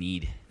what we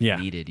needed,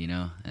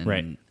 and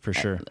Right, for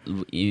sure.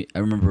 I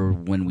remember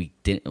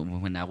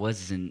when I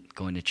wasn't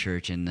going to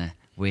church and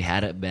we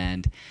had a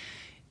band,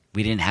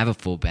 we didn't have a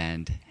full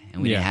band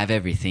and we didn't have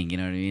everything, you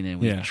know what I mean? And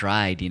we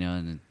tried,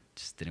 and it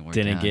just didn't work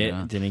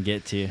out. Didn't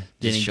get to.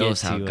 Just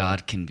shows how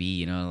God can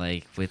be,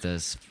 like with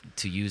us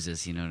to use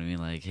us, you know what I mean?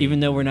 Like, hey,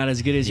 Even though we're not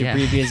as good as your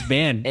previous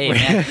band.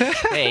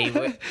 Hey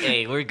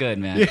man, we're good,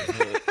 man.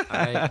 All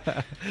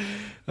right.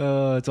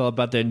 Oh, it's all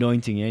about the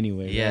anointing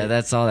anyway. Yeah, right?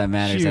 that's all that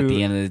matters at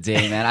the end of the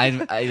day,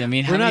 man. I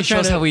mean, how many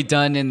shows have we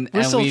done and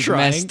we've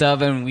messed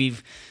up and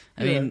we've.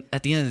 I mean,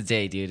 at the end of the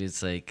day, dude,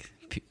 it's like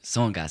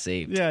someone got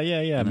saved. Yeah.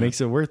 It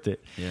makes it worth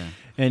it. Yeah.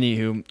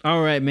 Anywho,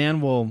 all right,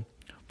 man. Well,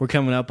 we're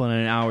coming up on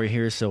an hour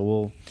here,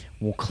 so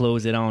we'll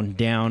close it on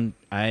down.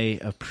 I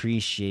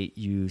appreciate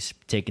you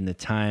taking the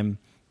time.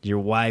 Your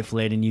wife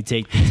letting you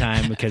take the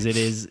time because it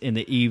is in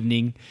the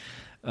evening.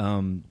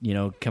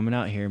 Coming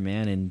out here,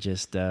 man, and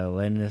just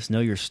letting us know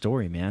your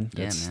story, man.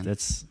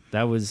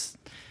 That was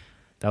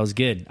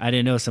good. I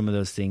didn't know some of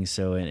those things,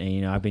 so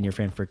and I've been your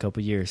friend for a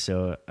couple years,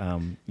 so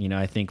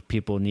I think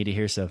people need to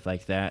hear stuff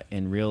like that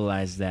and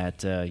realize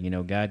that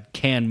God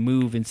can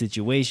move in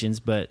situations,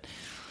 but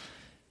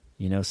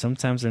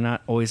sometimes they're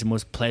not always the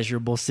most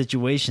pleasurable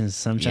situations.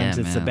 Sometimes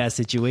it's the bad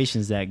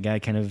situations that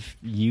God kind of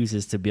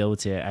uses to be able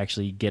to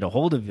actually get a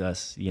hold of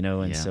us,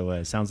 So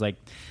it sounds like,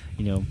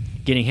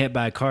 getting hit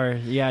by a car,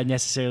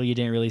 necessarily you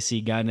didn't really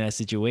see God in that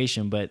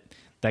situation, but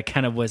that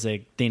kind of was a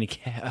thing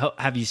to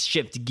have you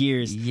shift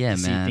gears to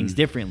see things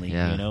differently,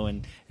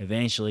 and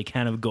eventually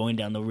kind of going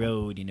down the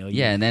road,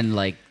 Yeah, and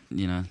then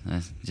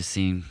just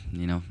seeing,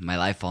 my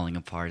life falling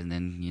apart, and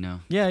then,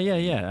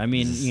 Yeah. I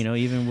mean,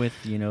 even with,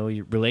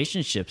 your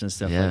relationships and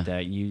stuff like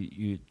that,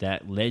 you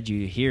that led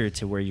you here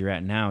to where you're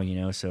at now,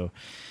 so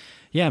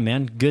yeah,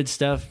 man, good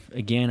stuff.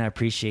 Again, I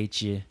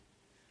appreciate you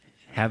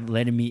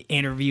letting me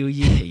interview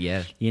you.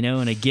 Yeah.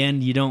 And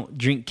again, you don't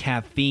drink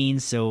caffeine,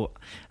 so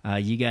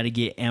you got to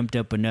get amped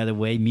up another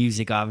way.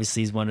 Music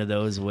obviously is one of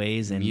those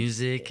ways. And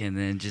music, and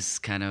then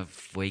just kind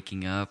of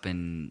waking up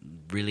and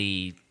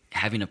really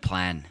having a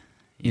plan.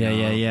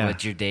 Yeah.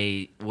 What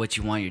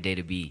you want your day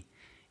to be.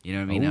 You know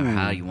what I mean? Or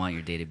how you want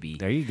your day to be.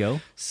 There you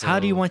go. So, how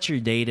do you want your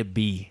day to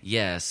be?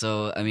 Yeah,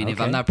 so, I mean, if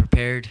I'm not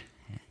prepared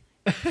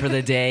for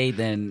the day,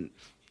 then,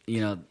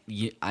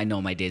 I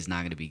know my day's not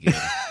going to be good.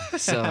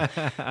 So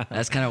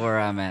that's kind of where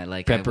I'm at.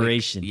 Like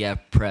preparation.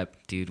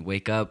 Prep, dude.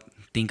 Wake up,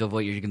 think of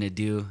what you're going to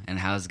do and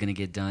how it's going to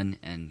get done,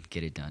 and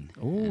get it done.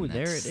 Oh,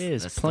 there it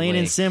is. Plain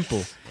and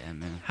simple. Yeah,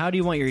 man. How do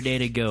you want your day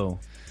to go?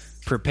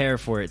 Prepare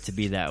for it to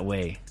be that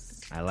way.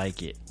 I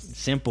like it.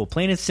 Simple,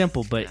 plain and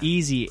simple, but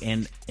easy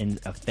and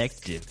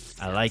effective.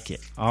 I like it.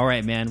 All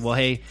right, man. Well,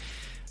 hey,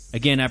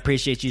 again, I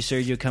appreciate you,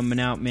 Sergio, coming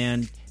out,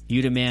 man.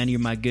 You the man. You're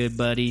my good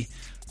buddy.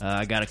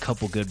 I got a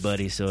couple good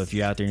buddies, so if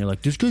you're out there and you're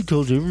like, this guy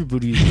tells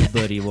everybody he's a good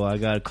buddy, well, I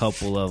got a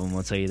couple of them.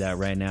 I'll tell you that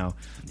right now.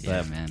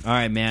 Yeah, man. All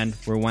right, man.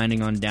 We're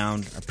winding on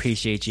down. I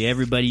appreciate you.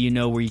 Everybody,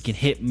 where you can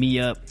hit me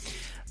up.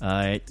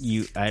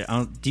 You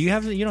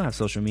don't have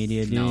social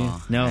media, do you?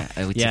 No.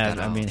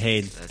 I mean,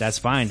 hey, that's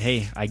fine.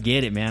 Hey, I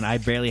get it, man. I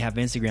barely have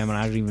Instagram and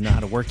I don't even know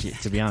how to work it,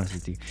 to be honest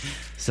with you.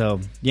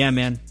 So yeah,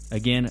 man,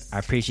 again, I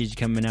appreciate you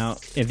coming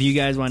out. If you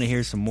guys want to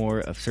hear some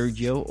more of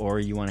Sergio, or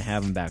you want to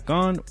have him back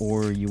on,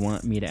 or you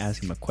want me to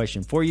ask him a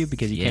question for you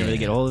because you can't really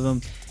get a hold of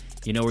him,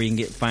 you know where you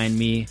can find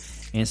me.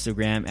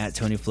 Instagram at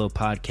TonyFlow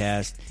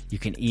Podcast. You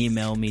can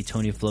email me,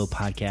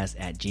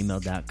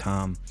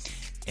 TonyFlowPodcast@gmail.com.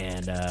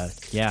 And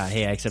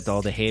hey, I accept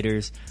all the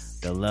haters,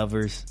 the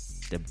lovers,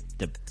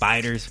 the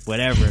biters,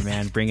 whatever,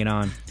 man. Bring it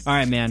on. All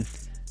right, man.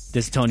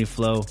 This is Tony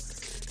Flo.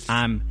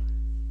 I'm